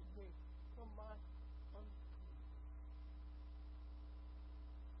cleansed me from my uncleanness.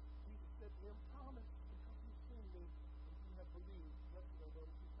 Jesus said to him, Thomas, because you've seen me and you have believed, blessed are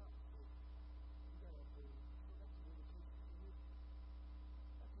those who not believe. You got to believe. So that's an invitation to you.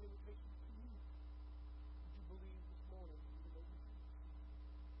 That's an invitation to you. Did you believe this morning even though you didn't see?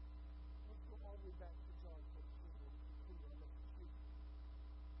 Let's go all the way back to John 14 and continue on that street.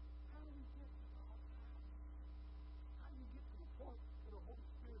 How do we get to God's house? How do you get to the point where the Holy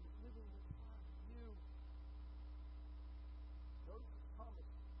Spirit is living inside of you? Notice Thomas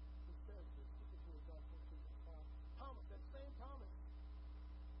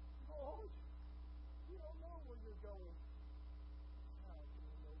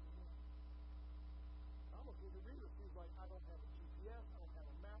There's a reader who's like, I don't have a GPS, I don't have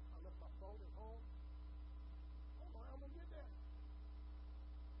a map, I left my phone at home. I don't know how I'm going to get there.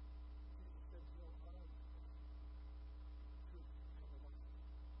 Jesus says, no, I am truth and the life.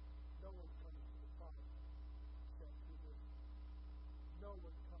 No one comes to the Father except through me. No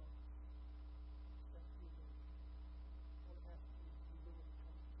one comes except through me. I want to ask you, if you're willing to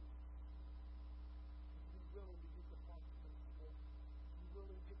come to Jesus, if you're willing to get the Father's name today, if you're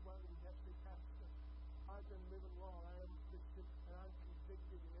willing to get right with the next pastor, I've been living wrong. I am addicted and I'm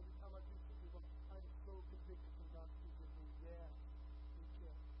convicted, and every time I do something wrong, I'm so convicted from God to forgive me. Yeah, He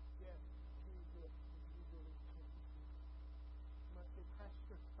can. Yes, He will. If you really come to Jesus. You might say,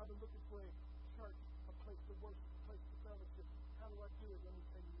 Pastor, I've been looking for a church, a place to worship, a place to fellowship. How do I do it? Let me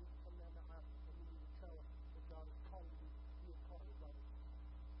tell you, you need to come down the aisle and you need to tell us that God is calling you. He is calling God.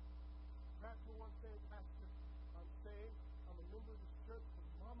 Pastor once said, Pastor, I'm saved. I'm a member of this church.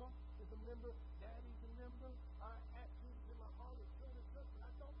 Mama is a member. Daddy's a member. I have Jesus in my heart and join the church, but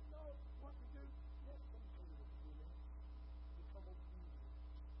I don't know what to do. Yes, let me tell you what to do now. Become obedient.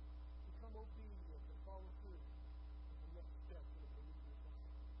 Become obedient and follow through is the next step in the believer's life.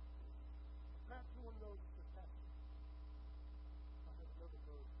 Pastor, one knows the pastor. I have another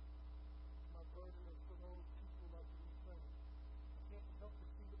burden. My burden is for those people like you praying. I can't help but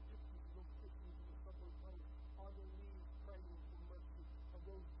see the pictures of those Christians in the subway praying, on their knees praying for mercy, of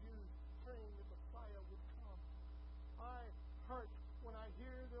those Jews praying that Messiah would come. I hurt when I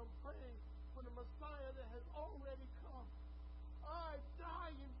hear them praying for the Messiah that has already come. I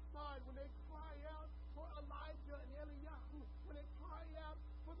die inside when they cry out for Elijah and Eliyahu, when they cry out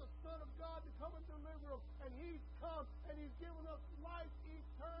for the Son of God to come and deliver them, and He's come and He's given us life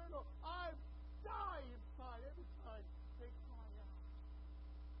eternal. I die inside every time they cry out.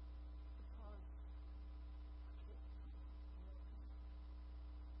 Because I can't do it.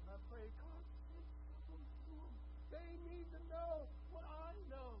 And I pray, God, send someone to them. They need to know what I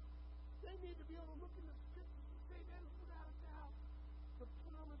know. They need to be able to look in the scriptures and say, that is without a doubt the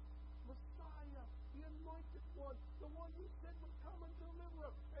promised Messiah, the anointed one, the one who said would come and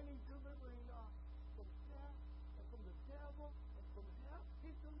deliver us. And He's delivering us from death and from the devil and from hell.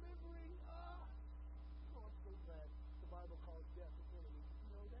 He's delivering us. Oh, I'm so glad the Bible calls death an enemy. Did you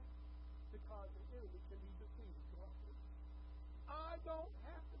know that? Because an enemy can be defeated. So I don't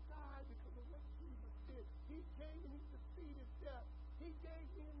have to die because of what Jesus did. He came and He defeated death. He gave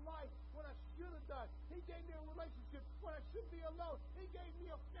me life when I should have died. He gave me a relationship when I should be alone. He gave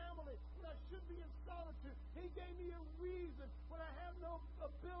me a family when I should be in solitude. He gave me a reason when I have no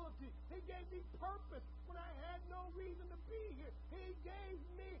ability. He gave me purpose when I had no reason to be here. He gave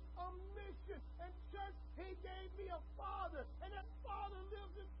me a mission. And church, He gave me a Father. And that Father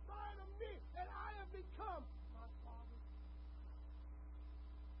lives inside of me. And I have become my Father.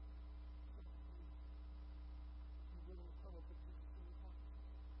 You're willing to come up with Jesus in your heart.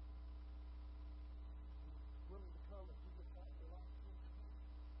 You're willing to come and Jesus has the life in your heart.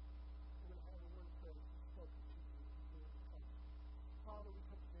 We're going to have a word of prayer. Spoken to you. You're willing to come. Father, we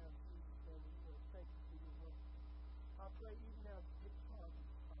come down to you this morning. We want to thank you for your word. I pray even now to take charge of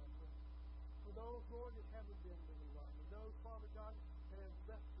this time, Lord. For those, Lord, that haven't been living right, and those, Father God, that have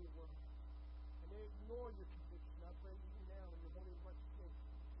left your word, and they ignore your conviction, I pray even now in your holy much name,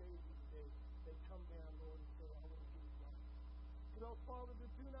 stay with you today. They come down, Lord, and say, I want to get it right. For those, Father,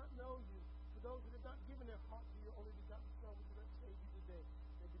 that do not know you, for those that have not given their heart to your only begotten Son, we do not save you today.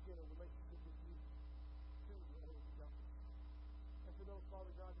 They begin a relationship with you through your only begotten Son. And for those,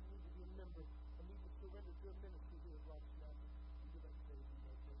 Father God, who need to be a member and need to surrender to a ministry here at Robertson, we do not save you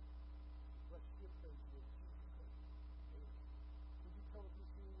today. Bless you and praise you in Jesus' name. Amen. Would you come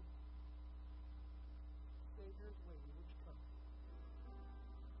with me? Savior is waiting. Would you come?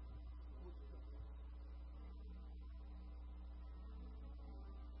 Would you come?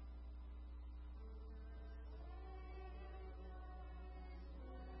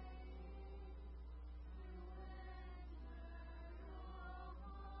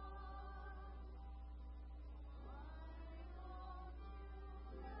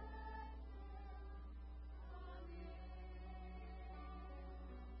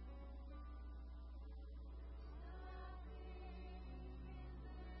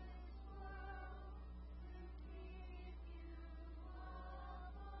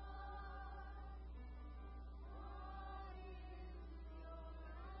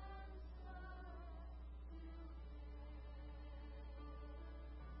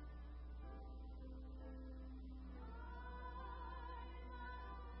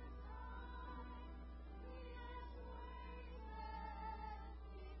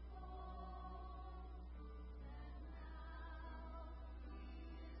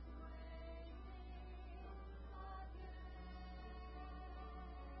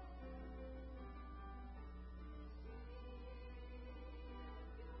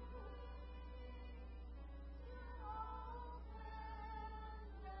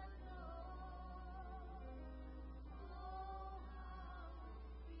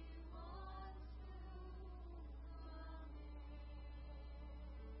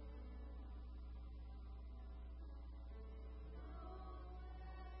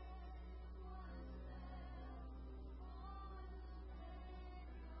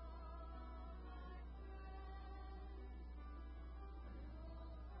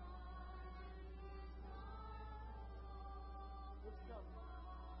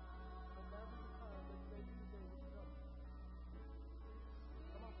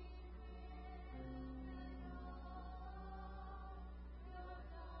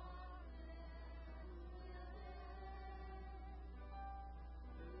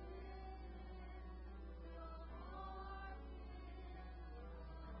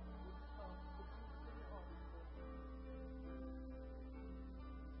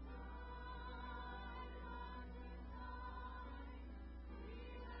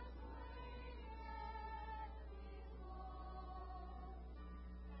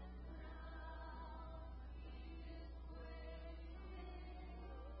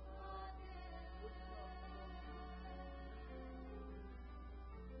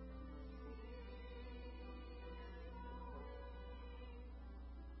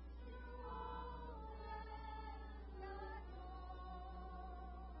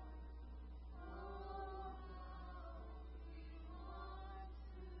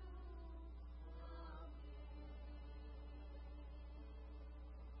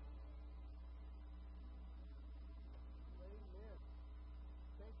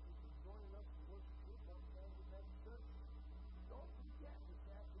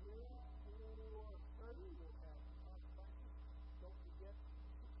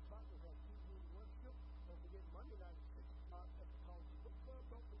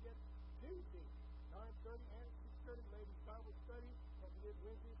 don't forget Tuesday, 9:30 and 6:30, ladies Bible study. Don't forget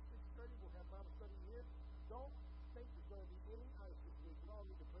Wednesday at 6:30, we'll have Bible study here. Don't think there's going to be any ice this week. We all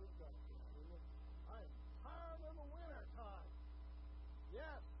need to praise God for that. Amen. I am tired of the winter time.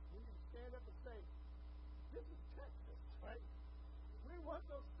 Yes, we can stand up and say, this is Texas, right? We want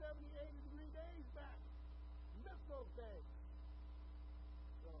those 70, 80-degree days back. Miss those days.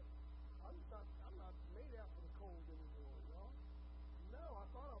 So, I'm not made out for the cold anymore, y'all. No, I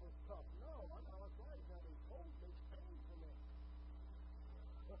thought I was tough. No, I was right. Now, the cold makes pain for me.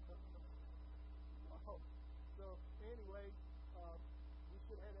 No. So, anyway, we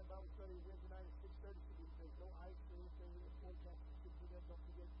should have that Bible study Wednesday night at 6:30. So there's no ice or anything in the forecast. We should do that. Don't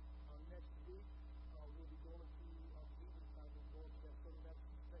forget, next week, we'll be going to the evening time. We'll go to that Southern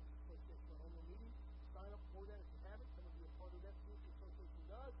Baptist Texas Association annual meeting. Sign up for that if you haven't. Come and be a part of that. See what the association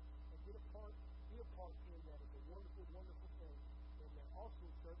does and be a part in that. It's a wonderful, wonderful thing in that. Also,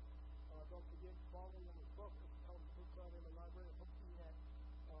 church, don't forget, following on the book, books out in the library. I hope you had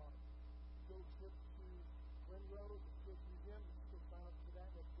field trip to Glen Rose and Field Museum. You can still sign up for that.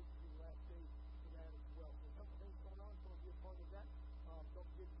 Next week will be the last day for that as well. So, a couple things going on. So, be a part of that. Don't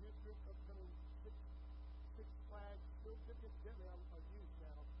forget youth group upcoming Six Flags field trip. Incidentally, I'm a youth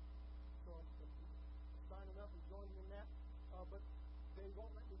now, so I'm signing up and joining in that. But they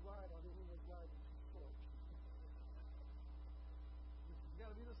won't let me ride on anyone's riding too short. You got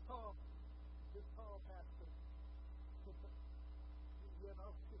to be this tall, Pastor. Yeah,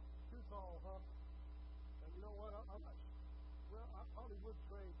 I'm too tall, huh? And you know what? I'm not. Well, I probably would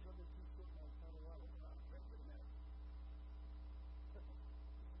trade something 2 foot on kind of right.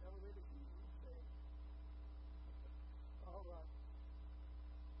 Elevated heat, you say? All right.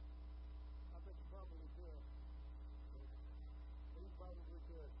 I think you probably could. You probably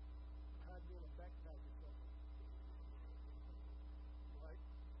could. Hide me in a backpack or something. Right?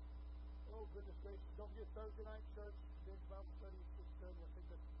 Oh, goodness gracious. Don't forget Thursday night church. Big Bible study at 6:30. I think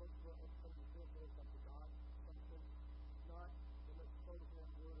that's supposed to be upcoming event. I forgot something. Not.